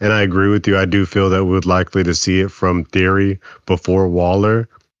you, and I agree with you. I do feel that we're likely to see it from Theory before Waller.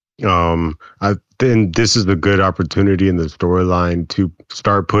 Then this is a good opportunity in the storyline to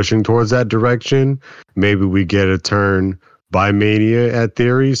start pushing towards that direction. Maybe we get a turn by Mania at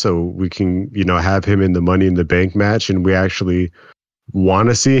Theory, so we can, have him in the Money in the Bank match, and we actually want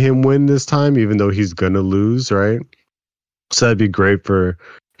to see him win this time, even though he's gonna lose, right? So that'd be great for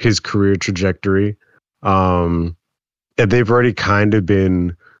his career trajectory. And they've already kind of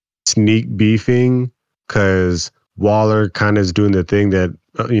been sneak beefing, because Waller kind of is doing the thing that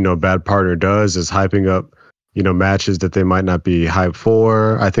Bad Partner does, is hyping up matches that they might not be hyped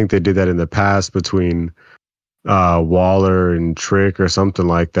for. I think they did that in the past between Waller and Trick or something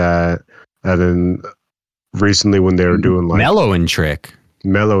like that. And then recently when they were doing like Mello and Trick,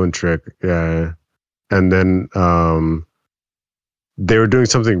 yeah. And then they were doing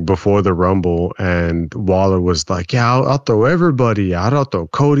something before the Rumble, and Waller was like, yeah, I'll throw everybody out. I'll throw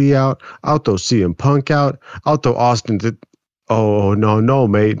Cody out. I'll throw CM Punk out. I'll throw Austin. Oh, no,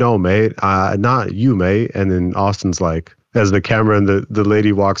 mate. Not you, mate. And then Austin's like, as the camera and the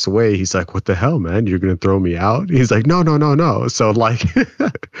lady walks away, he's like, what the hell, man? You're going to throw me out? He's like, no. So, like,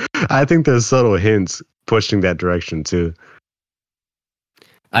 I think there's subtle hints pushing that direction, too.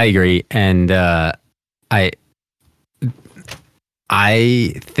 I agree. And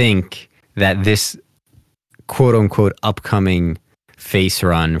I think that this quote unquote upcoming face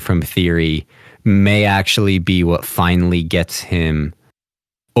run from Theory may actually be what finally gets him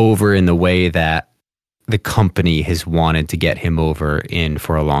over in the way that the company has wanted to get him over in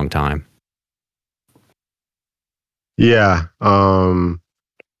for a long time. Yeah.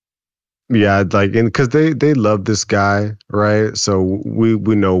 Yeah, like, and because they love this guy, right? So we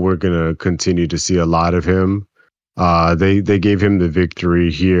know we're gonna continue to see a lot of him. They gave him the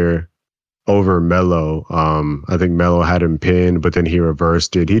victory here over Melo. I think Melo had him pinned, but then he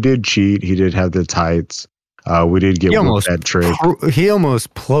reversed it. He did cheat. He did have the tights. We did get that trick. He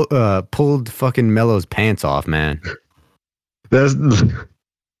almost pulled fucking Melo's pants off, man. That's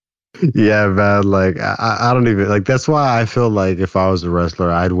yeah, man. Like I don't even like. That's why I feel like if I was a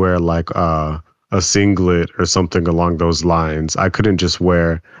wrestler, I'd wear like a singlet or something along those lines. I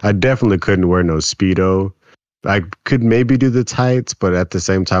definitely couldn't wear no Speedo. I could maybe do the tights, but at the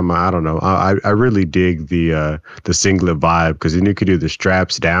same time, I don't know. I really dig the singlet vibe because then you could do the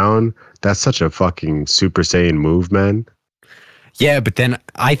straps down. That's such a fucking Super Saiyan move, man. Yeah, but then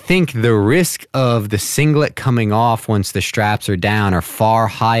I think the risk of the singlet coming off once the straps are down are far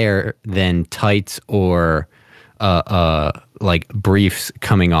higher than tights or like briefs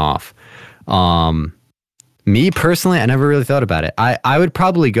coming off. Me personally, I never really thought about it. I would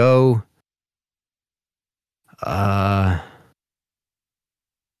probably go I'd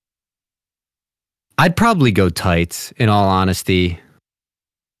probably go tights in all honesty.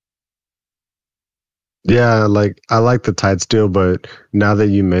 Yeah, like I like the tights still, but now that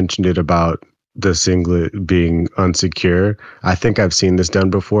you mentioned it about the singlet being unsecure, I think I've seen this done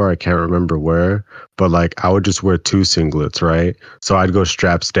before. I can't remember where, but like I would just wear two singlets, right? So I'd go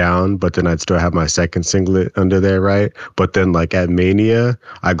straps down, but then I'd still have my second singlet under there, right? But then like at Mania,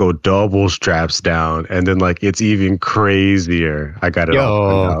 I go double straps down, and then like it's even crazier. I got it all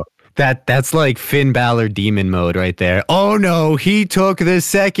planned Yo, out. that's like Finn Balor demon mode right there. Oh no, he took the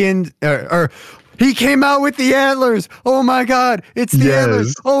second or he came out with the antlers. Oh my god, it's the antlers.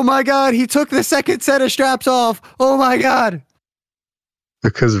 Yes, Oh my god, he took the second set of straps off. Oh my god.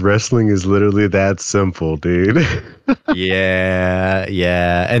 because wrestling is literally that simple, dude. Yeah,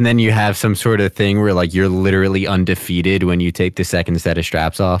 yeah. And then you have some sort of thing where like you're literally undefeated when you take the second set of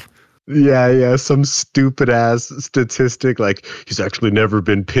straps off. Yeah, yeah, some stupid ass statistic like he's actually never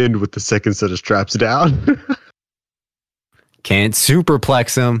been pinned with the second set of straps down. Can't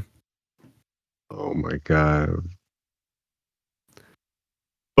superplex him. Oh my god.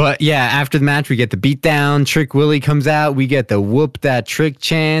 But yeah, after the match, we get the beatdown. Trick Willie comes out. We get the whoop that trick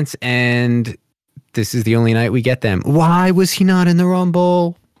chance. And this is the only night we get them. Why was he not in the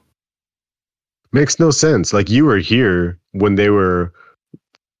Rumble? Makes no sense. Like you were here when they were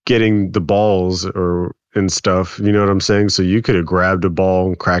getting the balls or and stuff, you know what I'm saying? So you could have grabbed a ball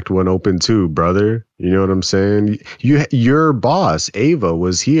and cracked one open too, brother. You know what I'm saying? Your boss, Ava,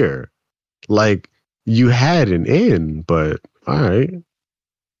 was here. Like you had an in, but all right.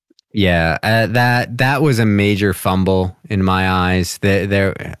 Yeah, that was a major fumble in my eyes.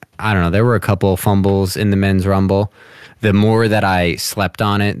 There, I don't know. There were a couple of fumbles in the men's rumble. The more that I slept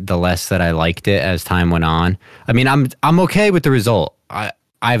on it, the less that I liked it as time went on. I mean, I'm okay with the result. I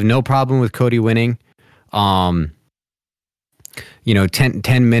have no problem with Cody winning. 10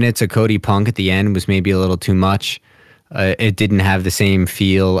 minutes of Cody Punk at the end was maybe a little too much. It didn't have the same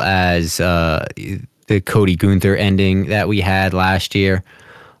feel as the Cody Gunther ending that we had last year.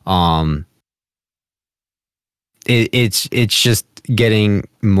 It's just getting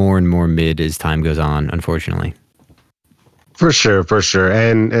more and more mid as time goes on, unfortunately. For sure, for sure.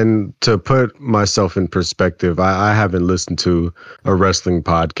 And to put myself in perspective, I haven't listened to a wrestling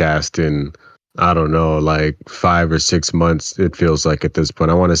podcast in, I don't know, like 5 or 6 months, it feels like at this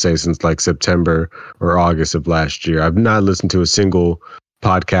point. I want to say since like September or August of last year. I've not listened to a single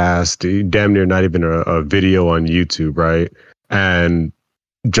podcast, damn near not even a video on YouTube, right? And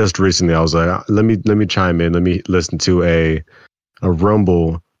just recently I was like, let me chime in, let me listen to a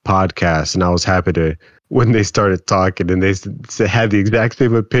Rumble podcast, and I was happy to when they started talking and they had the exact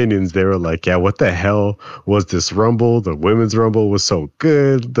same opinions. They were like, yeah, what the hell was this Rumble? The women's Rumble was so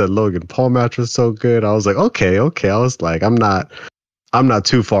good. The Logan Paul match was so good. I was like, okay. I was like, I'm not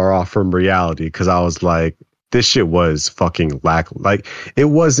too far off from reality, because I was like, this shit was fucking like it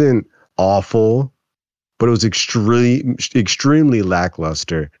wasn't awful, but it was extremely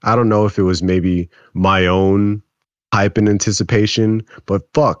lackluster. I don't know if it was maybe my own hype and anticipation, but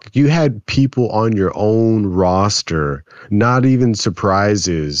fuck, you had people on your own roster, not even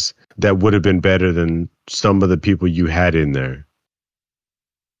surprises, that would have been better than some of the people you had in there.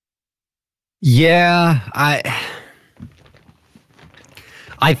 Yeah, I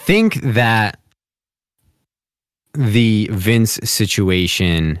think that the Vince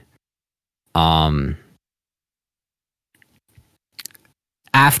situation,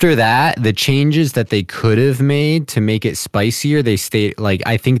 after that, the changes that they could have made to make it spicier, they stayed, like,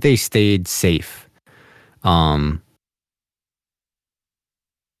 I think they stayed safe. But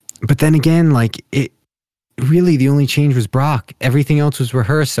then again, like, it really, the only change was Brock. Everything else was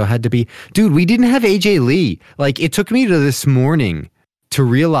rehearsed, so it had to be, dude, we didn't have AJ Lee. Like, it took me to this morning to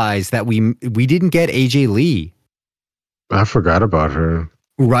realize that we didn't get AJ Lee. I forgot about her.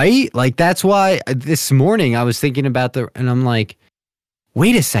 Right? Like, that's why this morning I was thinking about and I'm like,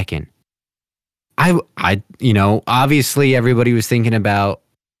 wait a second. I obviously everybody was thinking about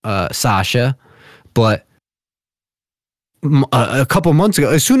Sasha, but a couple months ago,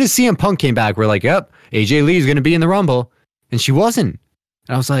 as soon as CM Punk came back, we're like, yep, AJ Lee is going to be in the Rumble. And she wasn't.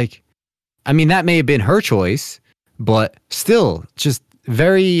 And I was like, I mean, that may have been her choice, but still, just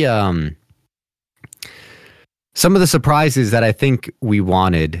very. Some of the surprises that I think we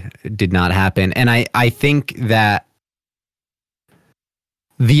wanted did not happen. And I think that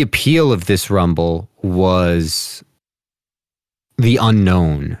the appeal of this Rumble was the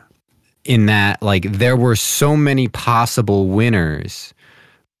unknown, in that, like, there were so many possible winners.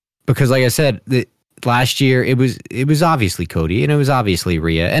 Because, like I said, last year it was obviously Cody and it was obviously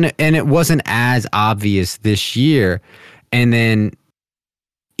Rhea, and it wasn't as obvious this year. And then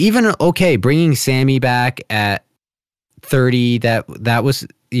even bringing Sammy back at 30, that was,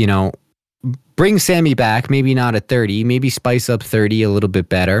 bring Sammy back, maybe not at 30, maybe spice up 30 a little bit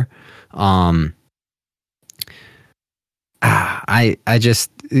better. I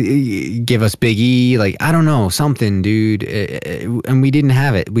just give us Big E, like, I don't know, something, dude. And we didn't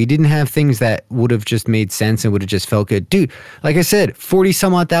have it. We didn't have things that would have just made sense and would have just felt good. Dude, like I said, 40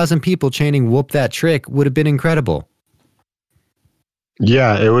 some odd thousand people chanting "whoop that trick" would have been incredible.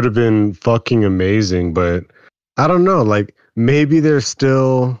 Yeah, it would have been fucking amazing, but I don't know, like, maybe they're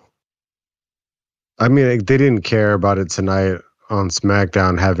still, I mean, like, they didn't care about it tonight on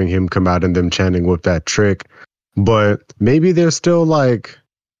SmackDown, having him come out and them chanting "whoop that trick," but maybe they're still, like,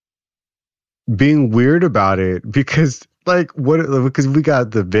 being weird about it because, like, because we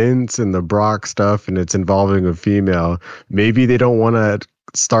got the Vince and the Brock stuff and it's involving a female. Maybe they don't want to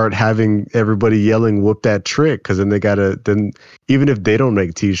start having everybody yelling "whoop that trick," because then even if they don't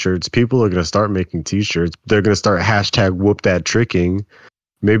make t-shirts, people are going to start making t-shirts. They're going to start hashtag "whoop that tricking."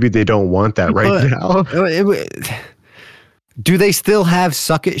 Maybe they don't want that right now. Do they still have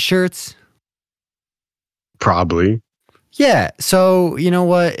 "suck it" shirts? Probably. Yeah, so you know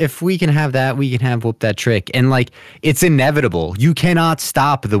what? If we can have that, we can have "whoop that trick." And, like, it's inevitable. You cannot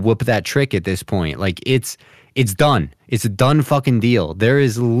stop the "whoop that trick" at this point. Like, it's done. It's a done fucking deal. There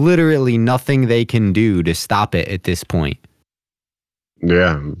is literally nothing they can do to stop it at this point.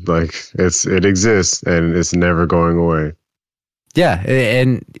 Yeah, like, it exists and it's never going away. Yeah,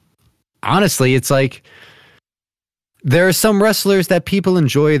 and honestly, it's like, there are some wrestlers that people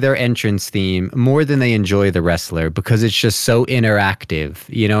enjoy their entrance theme more than they enjoy the wrestler because it's just so interactive.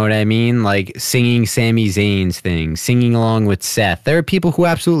 You know what I mean? Like singing Sami Zayn's thing, singing along with Seth. There are people who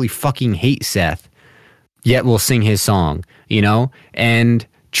absolutely fucking hate Seth, yet will sing his song, And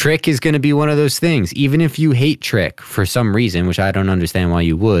Trick is going to be one of those things. Even if you hate Trick for some reason, which I don't understand why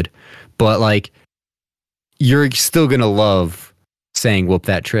you would, but, like, you're still going to love saying "whoop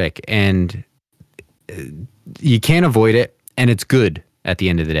that trick." And you can't avoid it, and it's good at the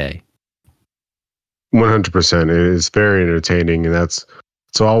end of the day. 100%. It is very entertaining, and that's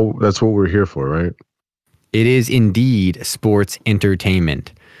what we're here for, right? It is indeed sports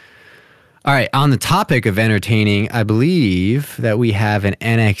entertainment. All right, on the topic of entertaining, I believe that we have an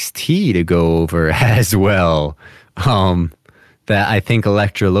NXT to go over as well, that I think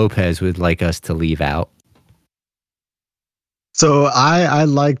Elektra Lopez would like us to leave out. So I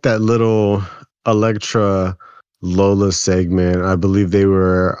like that little Elektra Lola segment. I believe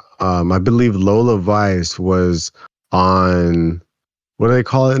Lola Vice was on, what do they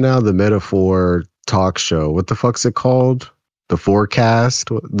call it now? The Metaphor talk show. What the fuck's it called? The Forecast?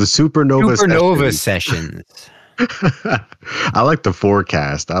 The Supernova Sessions. I like the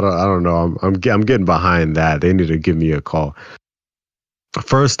Forecast. I don't know. I'm getting behind that. They need to give me a call.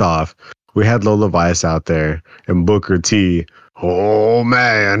 First off, we had Lola Vice out there and Booker T. Oh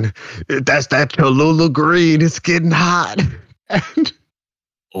man, that's that Cholula Green. It's getting hot.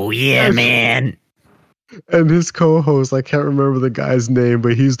 Oh yeah, man. And his co-host, I can't remember the guy's name,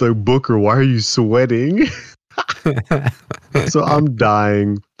 but he's like, "Booker, why are you sweating?" So I'm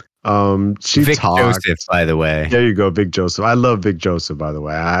dying. She Vic talked. Joseph, by the way. There you go, Vic Joseph. I love Vic Joseph, by the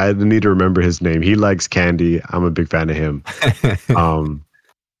way. I need to remember his name. He likes candy. I'm a big fan of him.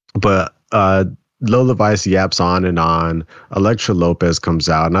 But Lola Vice yaps on and on. Elektra Lopez comes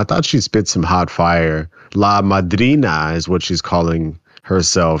out, and I thought she spit some hot fire. La Madrina is what she's calling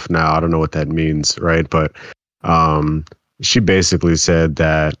herself now. I don't know what that means, right? But she basically said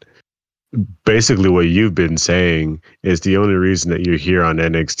that basically what you've been saying is the only reason that you're here on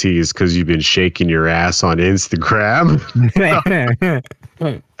NXT is because you've been shaking your ass on Instagram.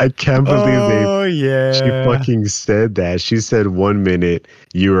 I can't believe she fucking said that. She said 1 minute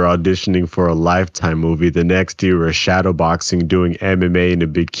you were auditioning for a Lifetime movie, the next you were shadowboxing doing MMA in a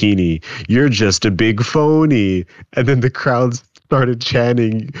bikini. You're just a big phony. And then the crowd started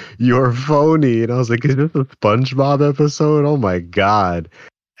chanting, "You're phony." And I was like, is this a SpongeBob episode? Oh my God.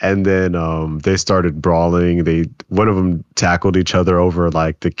 And then they started brawling. One of them tackled each other over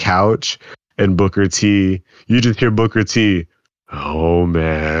like the couch. And Booker T, you just hear Booker T, Oh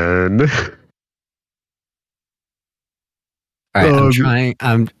man. All right, I'm trying.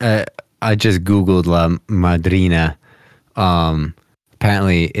 I just Googled La Madrina.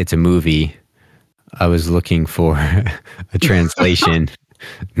 Apparently it's a movie. I was looking for a translation,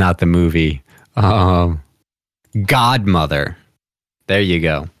 not the movie. Godmother. There you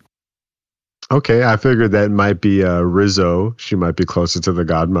go. Okay, I figured that might be Rizzo. She might be closer to the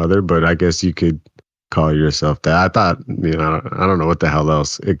godmother, but I guess you could call yourself that. I thought, I don't know what the hell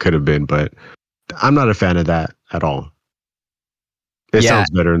else it could have been, but I'm not a fan of that at all. It sounds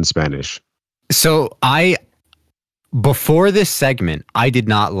better in Spanish. So before this segment, I did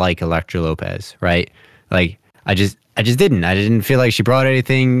not like Elektra Lopez, right? Like, I just didn't. I didn't feel like she brought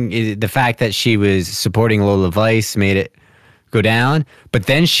anything. The fact that she was supporting Lola Vice made it go down. But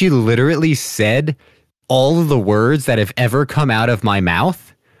then she literally said all of the words that have ever come out of my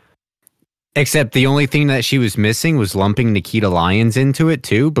mouth, except the only thing that she was missing was lumping Nikita Lyons into it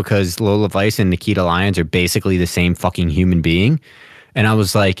too, because Lola Vice and Nikita Lyons are basically the same fucking human being. And I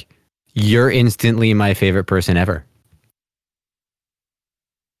was like, you're instantly my favorite person ever.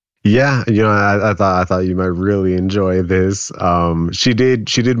 Yeah, I thought you might really enjoy this. She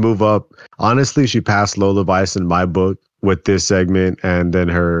did move up. Honestly, she passed Lola Vice in my book with this segment and then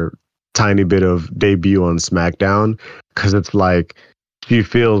her tiny bit of debut on SmackDown, because it's like she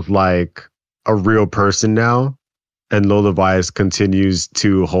feels like a real person now, and Lola Vice continues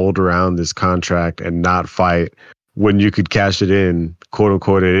to hold around this contract and not fight when you could cash it in, quote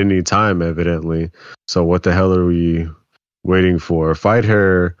unquote, at any time, evidently. So what the hell are we waiting for? Fight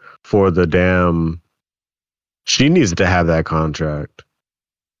her for the damn. She needs to have that contract.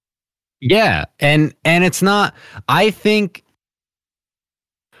 Yeah, and it's not. I think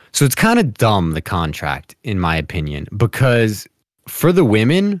so. It's kind of dumb, the contract, in my opinion, because for the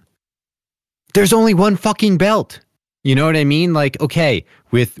women, there's only one fucking belt. You know what I mean? Like, okay,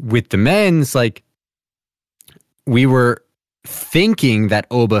 with the men's, like, we were thinking that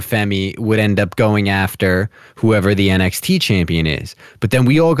Obafemi would end up going after whoever the NXT champion is. But then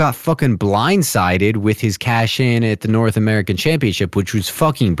we all got fucking blindsided with his cash in at the North American Championship, which was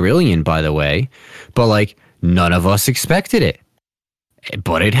fucking brilliant, by the way. But like, none of us expected it.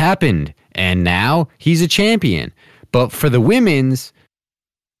 But it happened. And now he's a champion. But for the women's,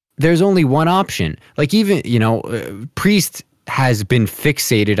 there's only one option. Like, even, Priest has been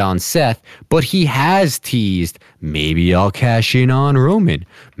fixated on Seth, but he has teased, maybe I'll cash in on Roman.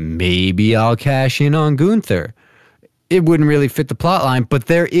 Maybe I'll cash in on Gunther. It wouldn't really fit the plot line, but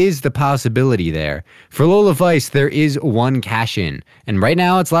there is the possibility there. For Lola Vice, there is one cash in. And right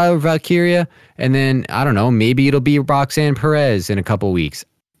now it's Lyra Valkyria, and then, I don't know, maybe it'll be Roxanne Perez in a couple weeks.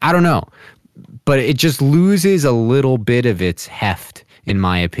 I don't know. But it just loses a little bit of its heft, in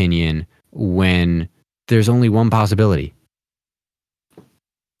my opinion, when there's only one possibility.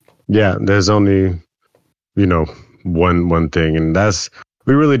 Yeah, there's only, one thing, and that's,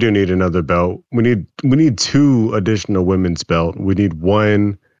 we really do need another belt. We need two additional women's belt. We need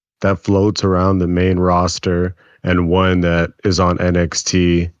one that floats around the main roster and one that is on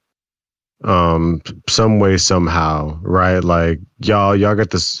NXT, some way, somehow, right? Like, y'all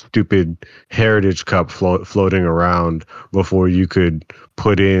got the stupid Heritage Cup floating around before you could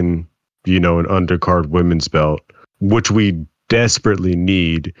put in, an undercard women's belt, which we desperately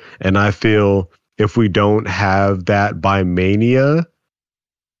need. And I feel if we don't have that by Mania,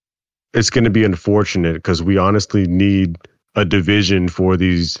 it's going to be unfortunate, because we honestly need a division for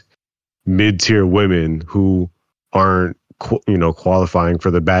these mid-tier women who aren't qualifying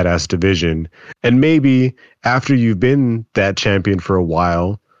for the badass division. And maybe after you've been that champion for a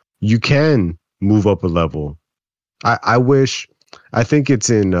while, you can move up a level. I think it's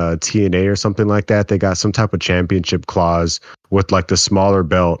in TNA or something like that. They got some type of championship clause with like the smaller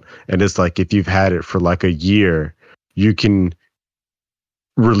belt. And it's like, if you've had it for like a year, you can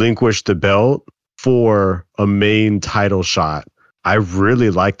relinquish the belt for a main title shot. I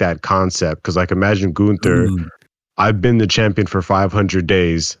really like that concept, because like, imagine Gunther. Ooh. I've been the champion for 500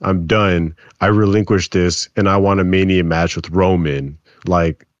 days. I'm done. I relinquish this and I want a Mania match with Roman.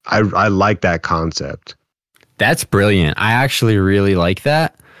 Like, I like that concept. That's brilliant. I actually really like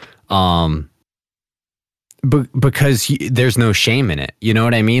that. Because there's no shame in it. You know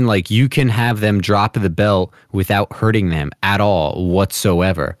what I mean? Like, you can have them drop the belt without hurting them at all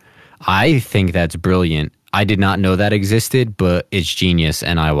whatsoever. I think that's brilliant. I did not know that existed, but it's genius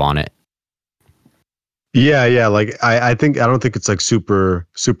and I want it. Yeah. Like I don't think it's like super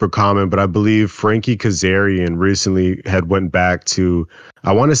common, but I believe Frankie Kazarian recently had went back to,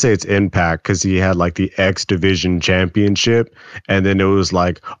 I want to say it's Impact because he had like the X Division Championship, and then it was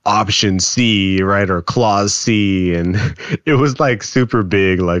like Option C, right, or Clause C, and it was like super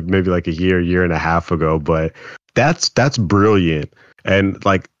big, like maybe like a year and a half ago. But that's brilliant, and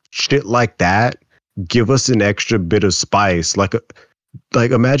like shit like that give us an extra bit of spice, like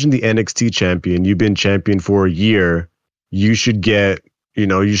imagine the NXT champion. You've been champion for a year. You should get,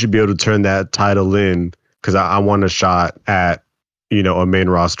 you should be able to turn that title in because I want a shot at, a main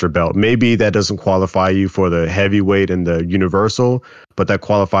roster belt. Maybe that doesn't qualify you for the heavyweight and the universal, but that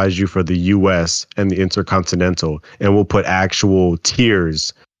qualifies you for the US and the intercontinental. And we'll put actual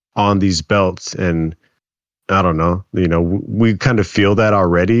tiers on these belts. And I don't know, we kind of feel that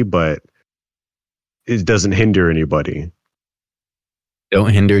already, but it doesn't hinder anybody.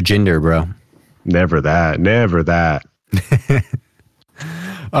 Don't hinder gender, bro. Never that. Never that.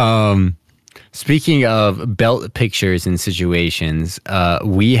 Speaking of belt pictures and situations,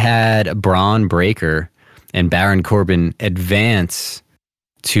 we had Braun Breaker and Baron Corbin advance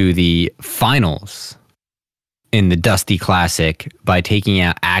to the finals in the Dusty Classic by taking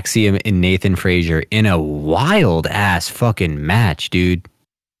out Axiom and Nathan Frazier in a wild ass fucking match, dude.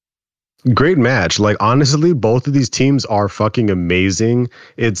 Great match. Like, honestly, both of these teams are fucking amazing.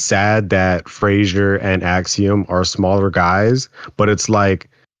 It's sad that Frazier and Axiom are smaller guys, but it's like,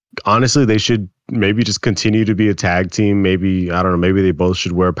 honestly, they should maybe just continue to be a tag team. Maybe, I don't know, maybe they both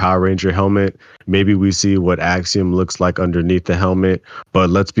should wear a Power Ranger helmet. Maybe we see what Axiom looks like underneath the helmet,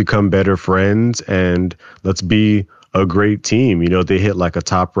 but let's become better friends and let's be a great team. They hit like a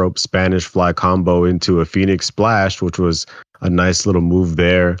top rope Spanish fly combo into a Phoenix Splash, which was a nice little move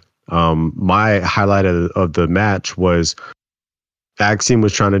there. My highlight of the match was Axiom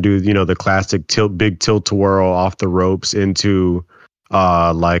was trying to do, the classic big tilt twirl off the ropes into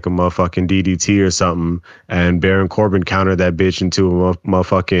like a motherfucking DDT or something, and Baron Corbin countered that bitch into a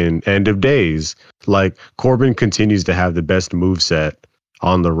motherfucking End of Days. Like, Corbin continues to have the best moveset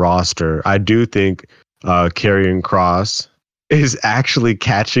on the roster. I do think Karrion Kross is actually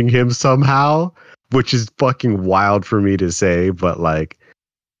catching him somehow, which is fucking wild for me to say, but like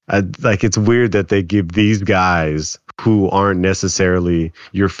it's weird that they give these guys who aren't necessarily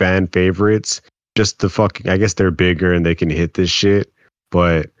your fan favorites just the fucking, I guess they're bigger and they can hit this shit,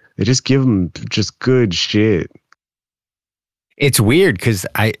 but they just give them just good shit. It's weird because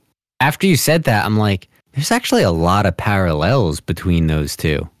after you said that, I'm like, there's actually a lot of parallels between those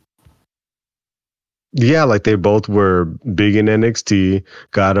two. Yeah, like they both were big in NXT,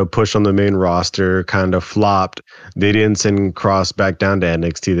 got a push on the main roster, kind of flopped. They didn't send Cross back down to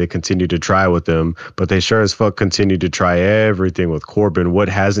NXT. They continued to try with them, but they sure as fuck continued to try everything with Corbin. What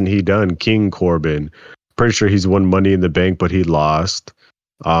hasn't he done? King Corbin. Pretty sure he's won Money in the Bank, but he lost.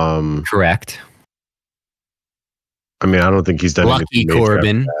 Correct. I mean, I don't think he's done Lucky anything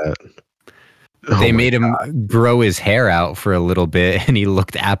Corbin. They made him God. grow his hair out for a little bit, and he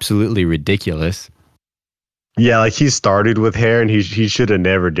looked absolutely ridiculous. Yeah, like he started with hair, and he should have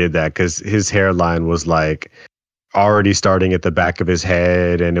never did that because his hairline was like already starting at the back of his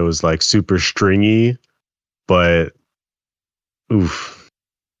head, and it was like super stringy. But oof.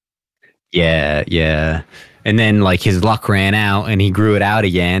 Yeah. And then like his luck ran out, and he grew it out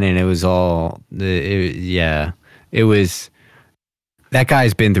again, and it was all it was. That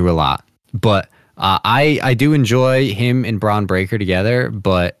guy's been through a lot, but I do enjoy him and Braun Breaker together,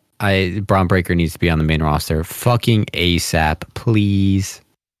 but Braun Breaker needs to be on the main roster fucking ASAP, please.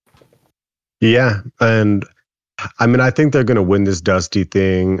 Yeah, and I mean, I think they're going to win this Dusty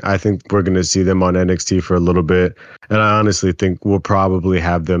thing. I think we're going to see them on NXT for a little bit, and I honestly think we'll probably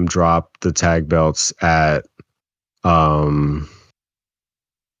have them drop the tag belts at the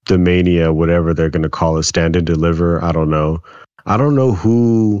Mania, whatever they're going to call it, Stand and Deliver. I don't know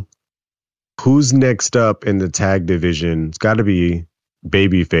who's next up in the tag division. It's got to be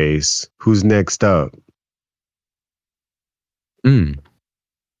Babyface. Who's next up? I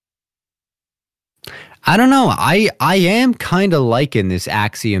don't know. I am kind of liking this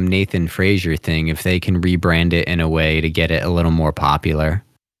Axiom Nathan Frazier thing if they can rebrand it in a way to get it a little more popular.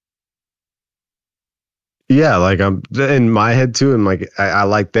 Yeah, like I'm in my head too, and like I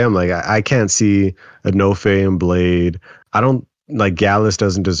like them. Like I can't see a No Fay and Blade. I don't like Gallus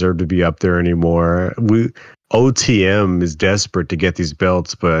doesn't deserve to be up there anymore. OTM is desperate to get these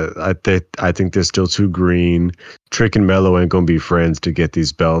belts, but I think they're still too green. Trick and Mello ain't gonna be friends to get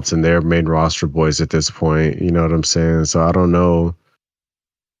these belts, and they're main roster boys at this point. You know what I'm saying? So I don't know,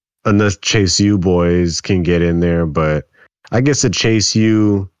 unless Chase U boys can get in there, but I guess a Chase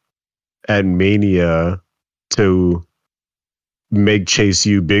U at Mania to make Chase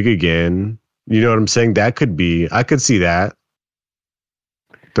U big again. You know what I'm saying? That could be. I could see that.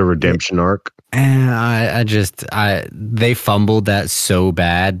 The redemption arc. And they fumbled that so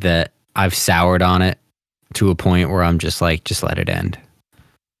bad that I've soured on it to a point where I'm just like, just let it end.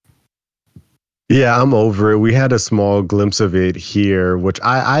 Yeah, I'm over it. We had a small glimpse of it here, which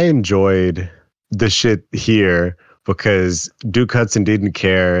I enjoyed the shit here because Duke Hudson didn't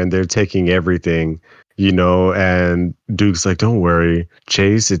care and they're taking everything, you know, and Duke's like, don't worry,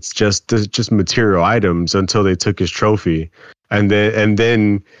 Chase, it's just material items until they took his trophy. And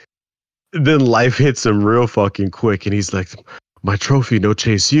then life hits him real fucking quick and he's like, my trophy, no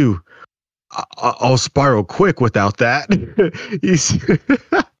Chase U. I'll spiral quick without that. He's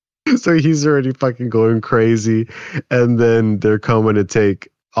So he's already fucking going crazy. And then they're coming to take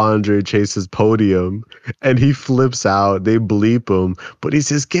Andre Chase's podium. And he flips out. They bleep him. But he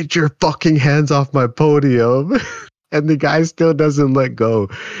says, get your fucking hands off my podium. And the guy still doesn't let go.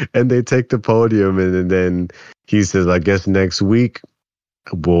 And they take the podium. And then he says, I guess next week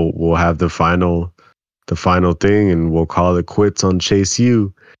we'll have the final thing and we'll call it quits on Chase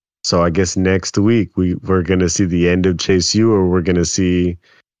U. So I guess next week we're going to see the end of Chase U, or we're going to see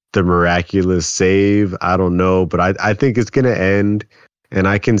the miraculous save. I don't know, but I think it's going to end, and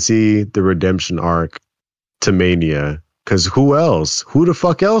I can see the redemption arc to Mania. Because who else? Who the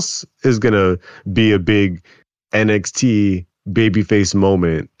fuck else is going to be a big NXT babyface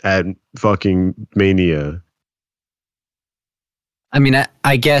moment at fucking Mania? I mean,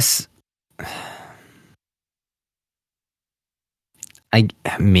 I guess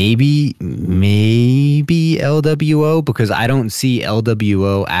maybe LWO, because I don't see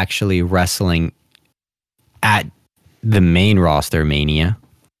LWO actually wrestling at the main roster Mania.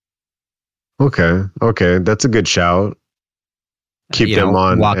 Okay, that's a good shout. Keep them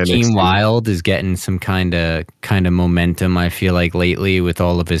on. Joaquin NXT. Wilde is getting some kind of momentum, I feel like, lately with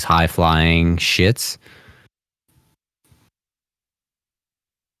all of his high flying shits.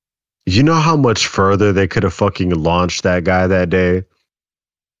 You know how much further they could have fucking launched that guy that day?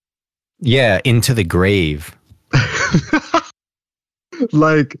 Yeah, into the grave.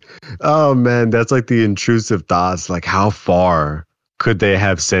 Like, oh man, that's like the intrusive thoughts. Like, how far could they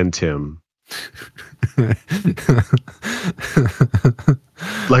have sent him? Like,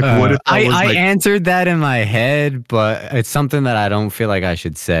 what if I answered that in my head, but it's something that I don't feel like I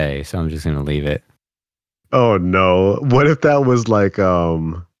should say, so I'm just gonna leave it. Oh no. What if that was like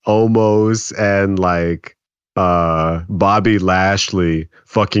Omos and like Bobby Lashley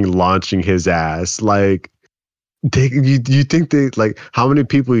fucking launching his ass? Like, you think they, like, how many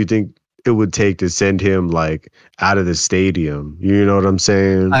people you think it would take to send him like out of the stadium? You know what I'm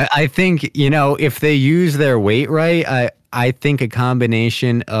saying? I think, if they use their weight right, I think a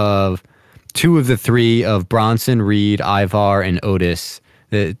combination of two of the three of Bronson, Reed, Ivar, and Otis,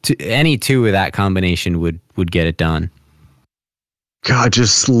 any two of that combination would get it done. God,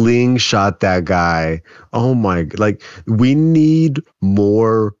 just slingshot that guy. Oh my, like, we need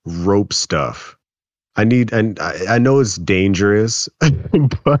more rope stuff. And I know it's dangerous,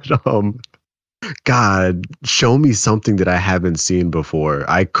 but God, show me something that I haven't seen before.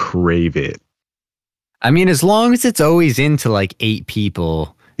 I crave it. I mean, as long as it's always into like 8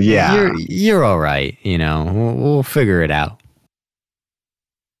 people, yeah, you're all right. We'll figure it out.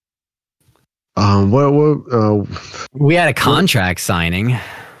 We had a contract signing.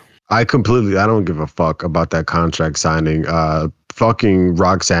 I don't give a fuck about that contract signing. Fucking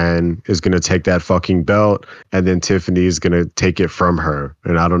Roxanne is going to take that fucking belt, and then Tiffany is going to take it from her.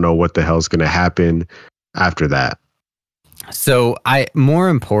 And I don't know what the hell's going to happen after that. So more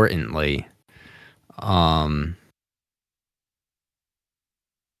importantly, I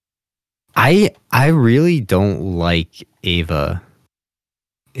really don't like Ava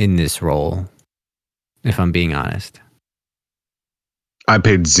in this role, if I'm being honest. I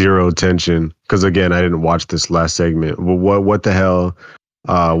paid zero attention because, again, I didn't watch this last segment. What the hell?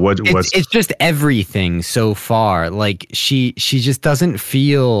 It's just everything so far. Like she just doesn't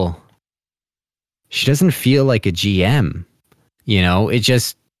feel. She doesn't feel like a GM.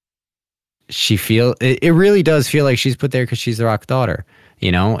 It really does feel like she's put there because she's the Rock's daughter.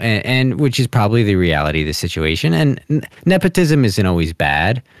 And which is probably the reality of the situation. And nepotism isn't always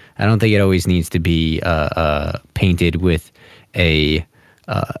bad. I don't think it always needs to be painted with a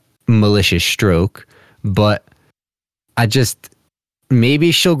malicious stroke, but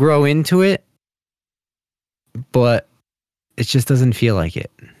maybe she'll grow into it, but it just doesn't feel like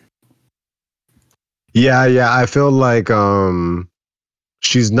it. Yeah, I feel like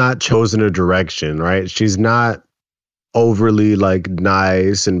she's not chosen a direction, right? She's not overly like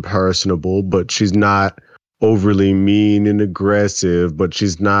nice and personable, but she's not overly mean and aggressive, but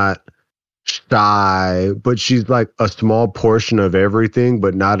she's not shy, but she's like a small portion of everything,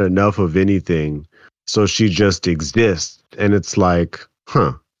 but not enough of anything. So she just exists. And it's like,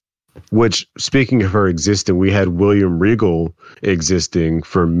 huh. Which, speaking of her existing, we had William Regal existing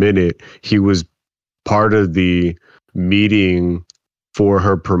for a minute. He was part of the meeting for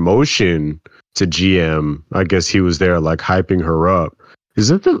her promotion to GM. I guess he was there, like hyping her up. Is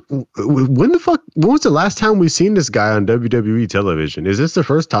it when was the last time we seen this guy on WWE television? Is this the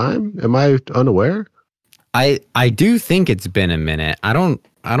first time? Am I unaware? I do think it's been a minute. I don't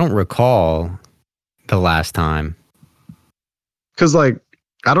recall the last time. Because like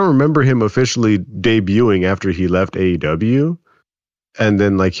I don't remember him officially debuting after he left AEW. And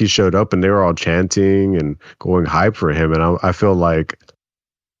then like he showed up and they were all chanting and going hype for him. And I feel like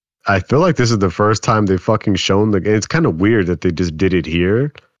this is the first time they fucking shown it's kind of weird that they just did it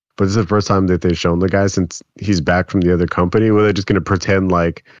here, but this is the first time that they've shown the guy since he's back from the other company. Where they're just gonna pretend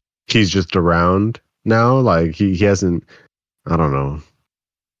like he's just around now, like he hasn't. I don't know.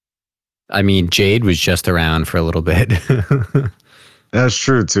 I mean, Jade was just around for a little bit. That's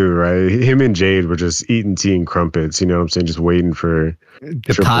true too, right? Him and Jade were just eating tea and crumpets. You know what I'm saying? Just waiting for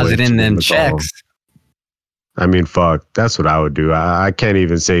depositing them checks. I mean, fuck. That's what I would do. I can't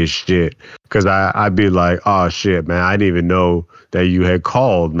even say shit because I'd be like, oh shit, man. I didn't even know that you had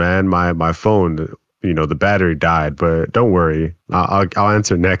called, man. My phone, you know, the battery died. But don't worry, I'll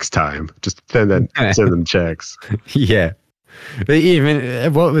answer next time. Just send them checks. Yeah. But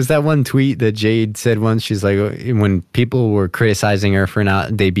even what was that one tweet that Jade said once? She's like, when people were criticizing her for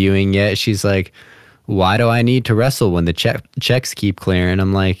not debuting yet, she's like, why do I need to wrestle when the checks keep clearing?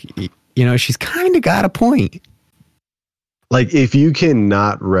 I'm like, you know, she's kind of got a point. Like, if you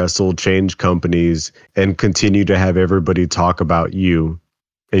cannot wrestle, change companies, and continue to have everybody talk about you,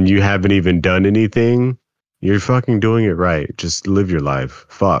 and you haven't even done anything, you're fucking doing it right. Just live your life.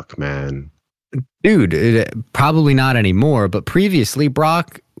 Fuck, man. Dude, probably not anymore, but previously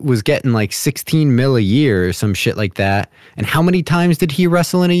Brock was getting like 16 mil a year or some shit like that. And how many times did he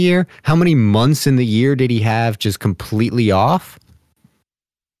wrestle in a year? How many months in the year did he have just completely off?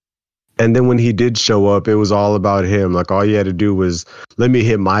 And then when he did show up, it was all about him. Like, all you had to do was, let me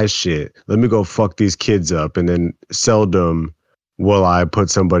hit my shit. Let me go fuck these kids up. And then seldom will I put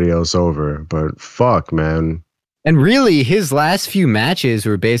somebody else over. But fuck, man. And really, his last few matches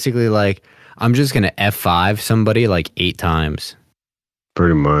were basically like, I'm just going to F5 somebody like 8 times.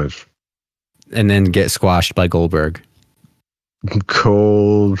 Pretty much. And then get squashed by Goldberg.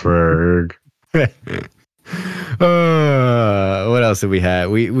 Goldberg. What else did we have?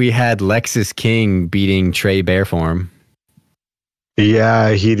 We had Lexus King beating Trey Bearform.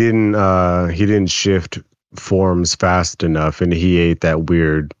 Yeah, he didn't shift forms fast enough, and he ate that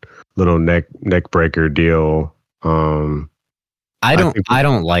weird little neck breaker deal. I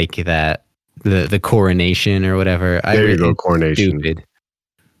don't like that. The coronation or whatever. There you go, coronation. Stupid.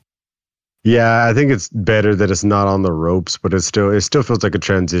 Yeah, I think it's better that it's not on the ropes, but it still feels like a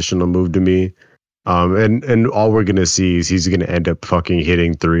transitional move to me. And all we're gonna see is he's gonna end up fucking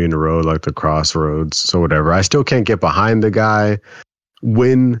hitting 3 in a row like the Crossroads. So whatever. I still can't get behind the guy.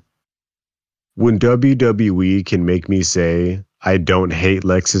 When WWE can make me say I don't hate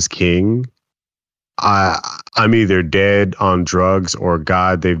Lexus King, I'm either dead on drugs or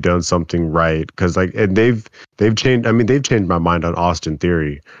God, they've done something right. Because like, and they've changed. I mean, they've changed my mind on Austin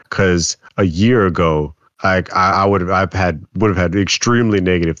Theory. Because a year ago, I would have had extremely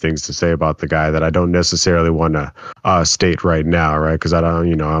negative things to say about the guy that I don't necessarily want to state right now, right? Because I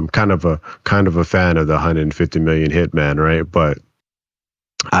don't, I'm kind of a fan of the 150 million Hitman, right? But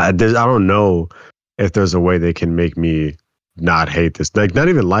I don't know if there's a way they can make me not hate this, like not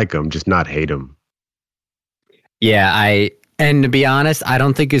even like him, just not hate him. Yeah, and to be honest, I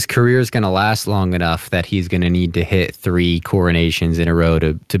don't think his career is going to last long enough that he's going to need to hit 3 coronations in a row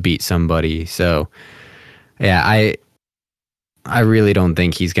to beat somebody. So, yeah, I really don't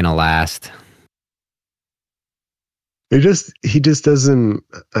think he's going to last. He just doesn't.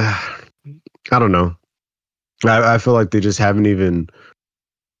 I don't know. I feel like they just haven't even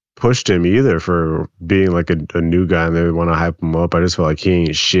pushed him either for being like a new guy, and they want to hype him up. I just feel like he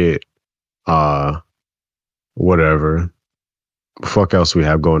ain't shit. Whatever. Fuck else we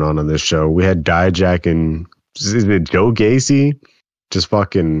have going on this show. We had Dijak and is it Joe Gacy just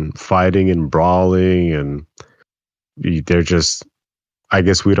fucking fighting and brawling, and they're just. I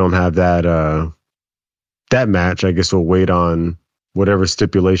guess we don't have that match. I guess we'll wait on whatever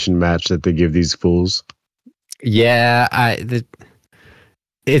stipulation match that they give these fools. Yeah,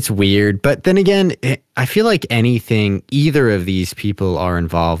 It's weird, but then again, I feel like anything either of these people are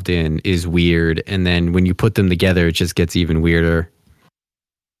involved in is weird, and then when you put them together, it just gets even weirder.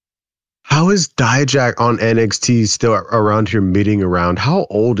 How is Dijak on NXT still around here meeting around? How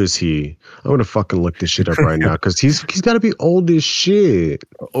old is he? I'm gonna fucking look this shit up right now because he's got to be old as shit.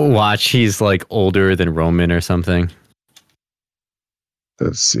 Watch, he's like older than Roman or something.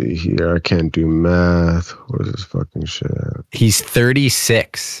 Let's see here. I can't do math. What is this fucking shit? He's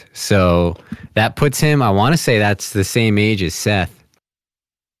 36, so that puts him. I want to say that's the same age as Seth.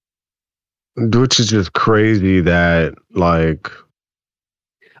 Which is just crazy that like.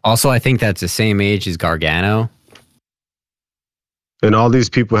 Also, I think that's the same age as Gargano. And all these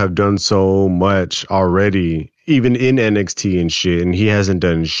people have done so much already, even in NXT and shit, and he hasn't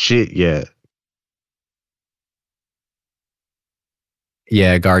done shit yet.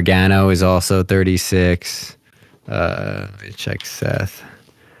 Yeah, Gargano is also 36. Let me check Seth.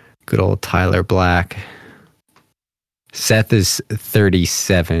 Good old Tyler Black. Seth is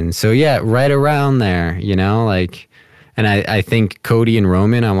 37. So yeah, right around there, you know, like, and I think Cody and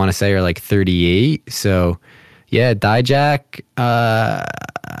Roman, I want to say, are like 38. So yeah, Dijak,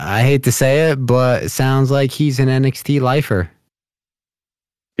 I hate to say it, but it sounds like he's an NXT lifer.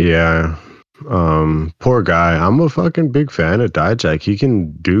 Yeah. Poor guy. I'm a fucking big fan of Dijak. He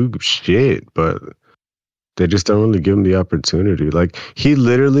can do shit, but they just don't really give him the opportunity. Like, he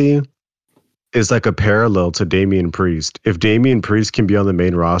literally is like a parallel to Damian Priest. If Damian Priest can be on the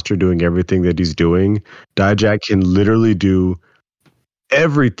main roster doing everything that he's doing, Dijak can literally do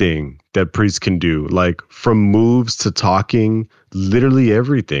everything that Priest can do, like from moves to talking, literally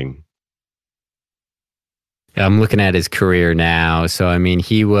everything. I'm looking at his career now. So, I mean,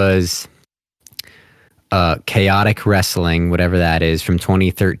 he was Chaotic Wrestling, whatever that is, from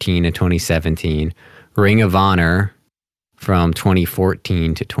 2013 to 2017. Ring of Honor from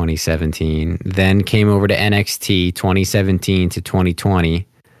 2014 to 2017. Then came over to NXT 2017 to 2020.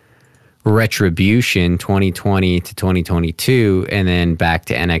 Retribution 2020 to 2022, and then back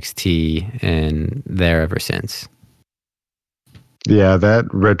to NXT and there ever since. Yeah, that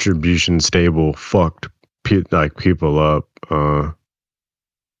Retribution stable fucked people up.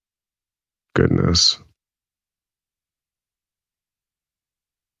 Goodness.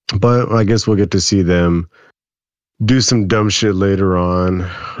 But I guess we'll get to see them do some dumb shit later on.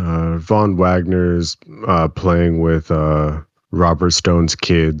 Von Wagner's playing with Robert Stone's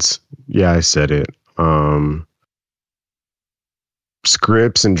kids. Yeah, I said it.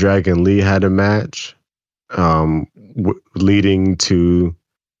 Scripps and Dragon Lee had a match, leading to,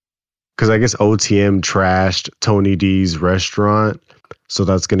 because I guess OTM trashed Tony D's restaurant, so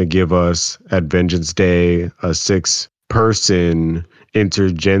that's going to give us at Vengeance Day a 6-person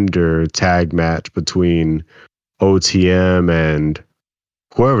intergender tag match between OTM and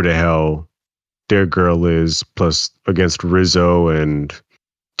whoever the hell their girl is, plus against Rizzo and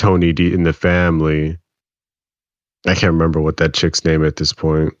Tony D in the family. I can't remember what that chick's name at this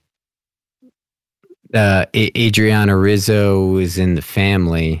point. Adriana Rizzo is in the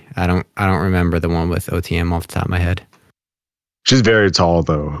family. I don't remember the one with OTM off the top of my head. She's very tall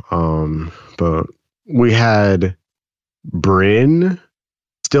though. But we had Bryn.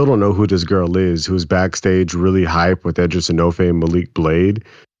 Still don't know who this girl is, who's backstage really hype with Edris Enofe and Malik Blade.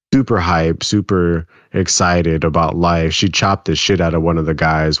 Super hype, super excited about life. She chopped the shit out of one of the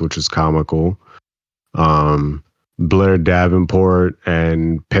guys, which was comical. Blair Davenport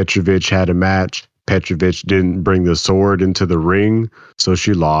and Petrovic had a match. Petrovic didn't bring the sword into the ring, so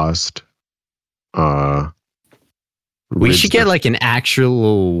she lost. We should get like an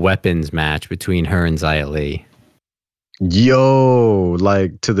actual weapons match between her and Xia Li. Yo,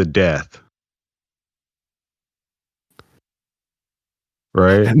 like to the death.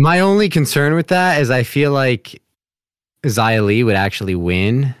 Right? My only concern with that is I feel like Xia Li would actually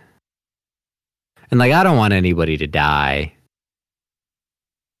win. And like, I don't want anybody to die.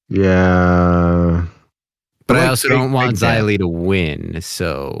 Yeah. But I also don't want Xia Li to win,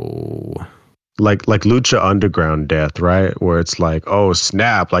 so... Like Lucha Underground death, right? Where it's like, oh,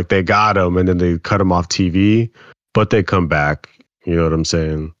 snap, like they got him and then they cut him off TV, but they come back. You know what I'm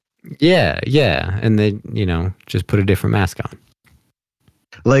saying? Yeah. And they, just put a different mask on.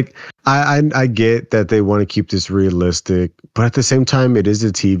 Like, I get that they want to keep this realistic, but at the same time, it is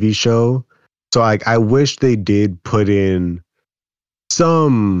a TV show. So like, I wish they did put in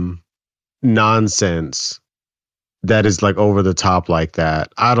some nonsense that is like over the top like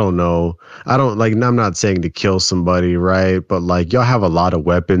that. I don't know. I'm not saying to kill somebody, right? But like, y'all have a lot of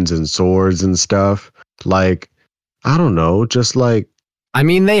weapons and swords and stuff. Like, I don't know, just like I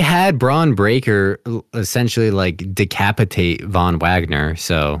mean, they had Braun Breaker essentially like decapitate Von Wagner.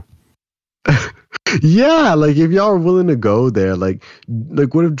 So Yeah, like if y'all are willing to go there, like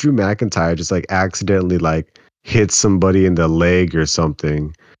what if Drew McIntyre just like accidentally like hits somebody in the leg or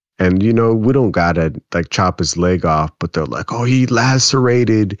something? And we don't gotta like chop his leg off, but they're like, oh, he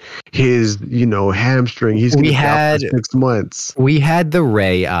lacerated his, hamstring. He's gonna be out for 6 months. We had the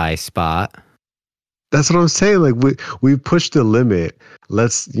Ray eye spot. That's what I'm saying. Like we pushed the limit.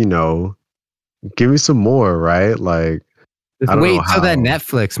 Let's, give me some more, right? Like I don't know how. Till that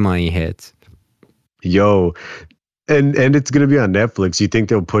Netflix money hits. Yo, and it's gonna be on Netflix. You think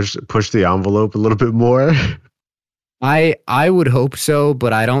they'll push the envelope a little bit more? I would hope so,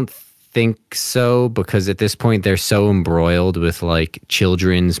 but I don't think so because at this point they're so embroiled with like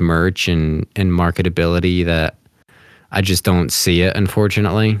children's merch and marketability that I just don't see it,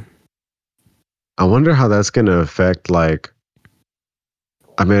 unfortunately. I wonder how that's gonna affect like.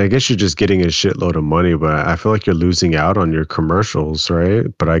 I mean, I guess you're just getting a shitload of money, but I feel like you're losing out on your commercials, right?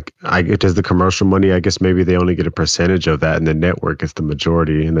 But I does the commercial money, I guess maybe they only get a percentage of that and the network gets the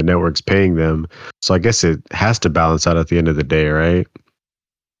majority and the network's paying them. So I guess it has to balance out at the end of the day, right?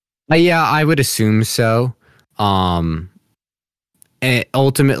 Yeah, I would assume so. And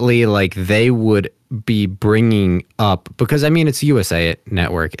ultimately, like they would be bringing up, because I mean, it's USA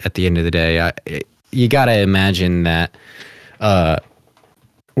Network at the end of the day. You got to imagine that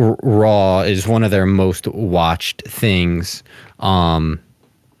Raw is one of their most watched things.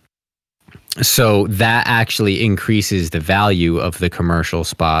 So that actually increases the value of the commercial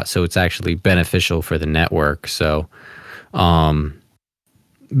spot. So it's actually beneficial for the network. So, and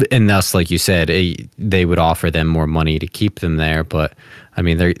thus, like you said, they would offer them more money to keep them there. But I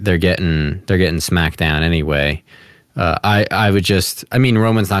mean, they're getting SmackDown anyway. I mean,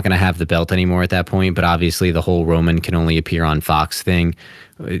 Roman's not going to have the belt anymore at that point, but obviously the whole Roman can only appear on Fox thing.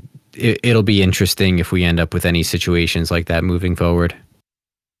 It'll be interesting if we end up with any situations like that moving forward.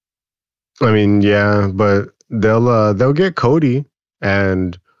 I mean, yeah, but they'll get Cody,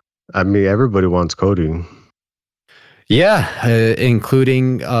 and I mean, everybody wants Cody. Yeah,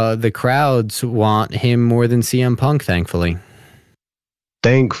 including the crowds want him more than CM Punk, thankfully.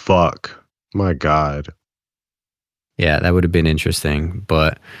 Thank fuck. My God. Yeah, that would have been interesting,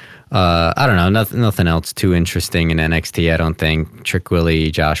 but I don't know, nothing else too interesting in NXT. I don't think. Trick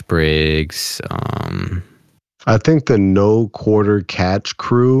Willie, Josh Briggs. I think the no quarter catch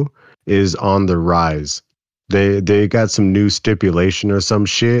crew is on the rise. They got some new stipulation or some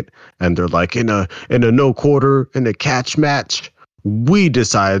shit, and they're like in a no quarter in a catch match, we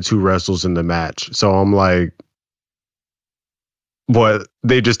decide who wrestles in the match. So I'm like, what?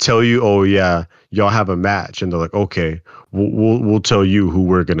 They just tell you, oh yeah, y'all have a match, and they're like, okay, we'll tell you who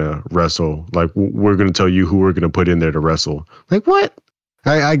we're gonna wrestle. Like we're gonna tell you who we're gonna put in there to wrestle. Like what?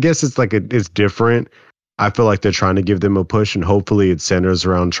 I guess it's like it's different. I feel like they're trying to give them a push, and hopefully it centers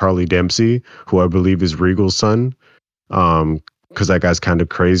around Charlie Dempsey, who I believe is Regal's son, because that guy's kind of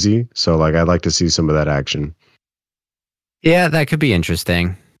crazy. So like, I'd like to see some of that action. Yeah, that could be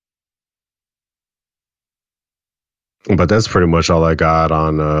interesting. But that's pretty much all I got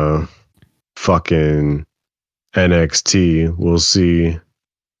on fucking NXT. We'll see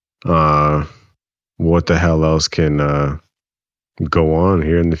what the hell else can go on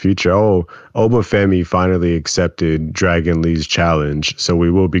here in the future. Oh, Obafemi finally accepted Dragon Lee's challenge, so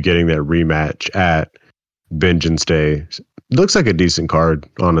we will be getting that rematch at Vengeance Day. Looks like a decent card,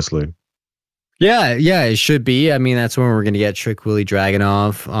 honestly. Yeah, it should be. I mean, that's when we're going to get Trick Willie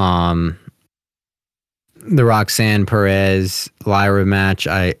Dragunov. The Roxanne Perez Lyra match.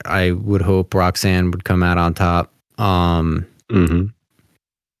 I would hope Roxanne would come out on top.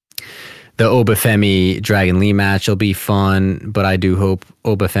 The Obafemi Dragon Lee match will be fun, but I do hope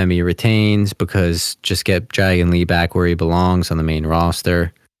Obafemi retains, because just get Dragon Lee back where he belongs on the main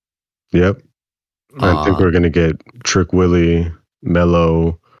roster. Yep. I think we're going to get Trick Willie,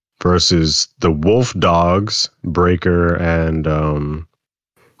 Mello versus the Wolf Dogs, Breaker and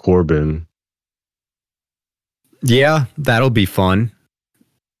Corbin. Yeah, that'll be fun.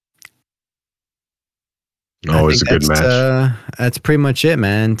 Always a good match. That's pretty much it,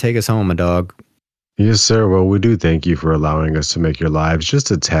 man. Take us home, my dog. Yes, sir. Well, we do thank you for allowing us to make your lives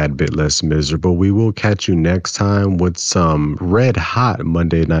just a tad bit less miserable. We will catch you next time with some red hot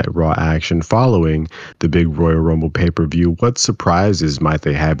Monday Night Raw action following the big Royal Rumble pay-per-view. What surprises might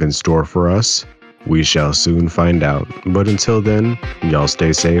they have in store for us? We shall soon find out. But until then, y'all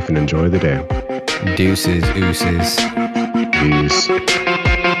stay safe and enjoy the day. Deuces, ooses. Peace.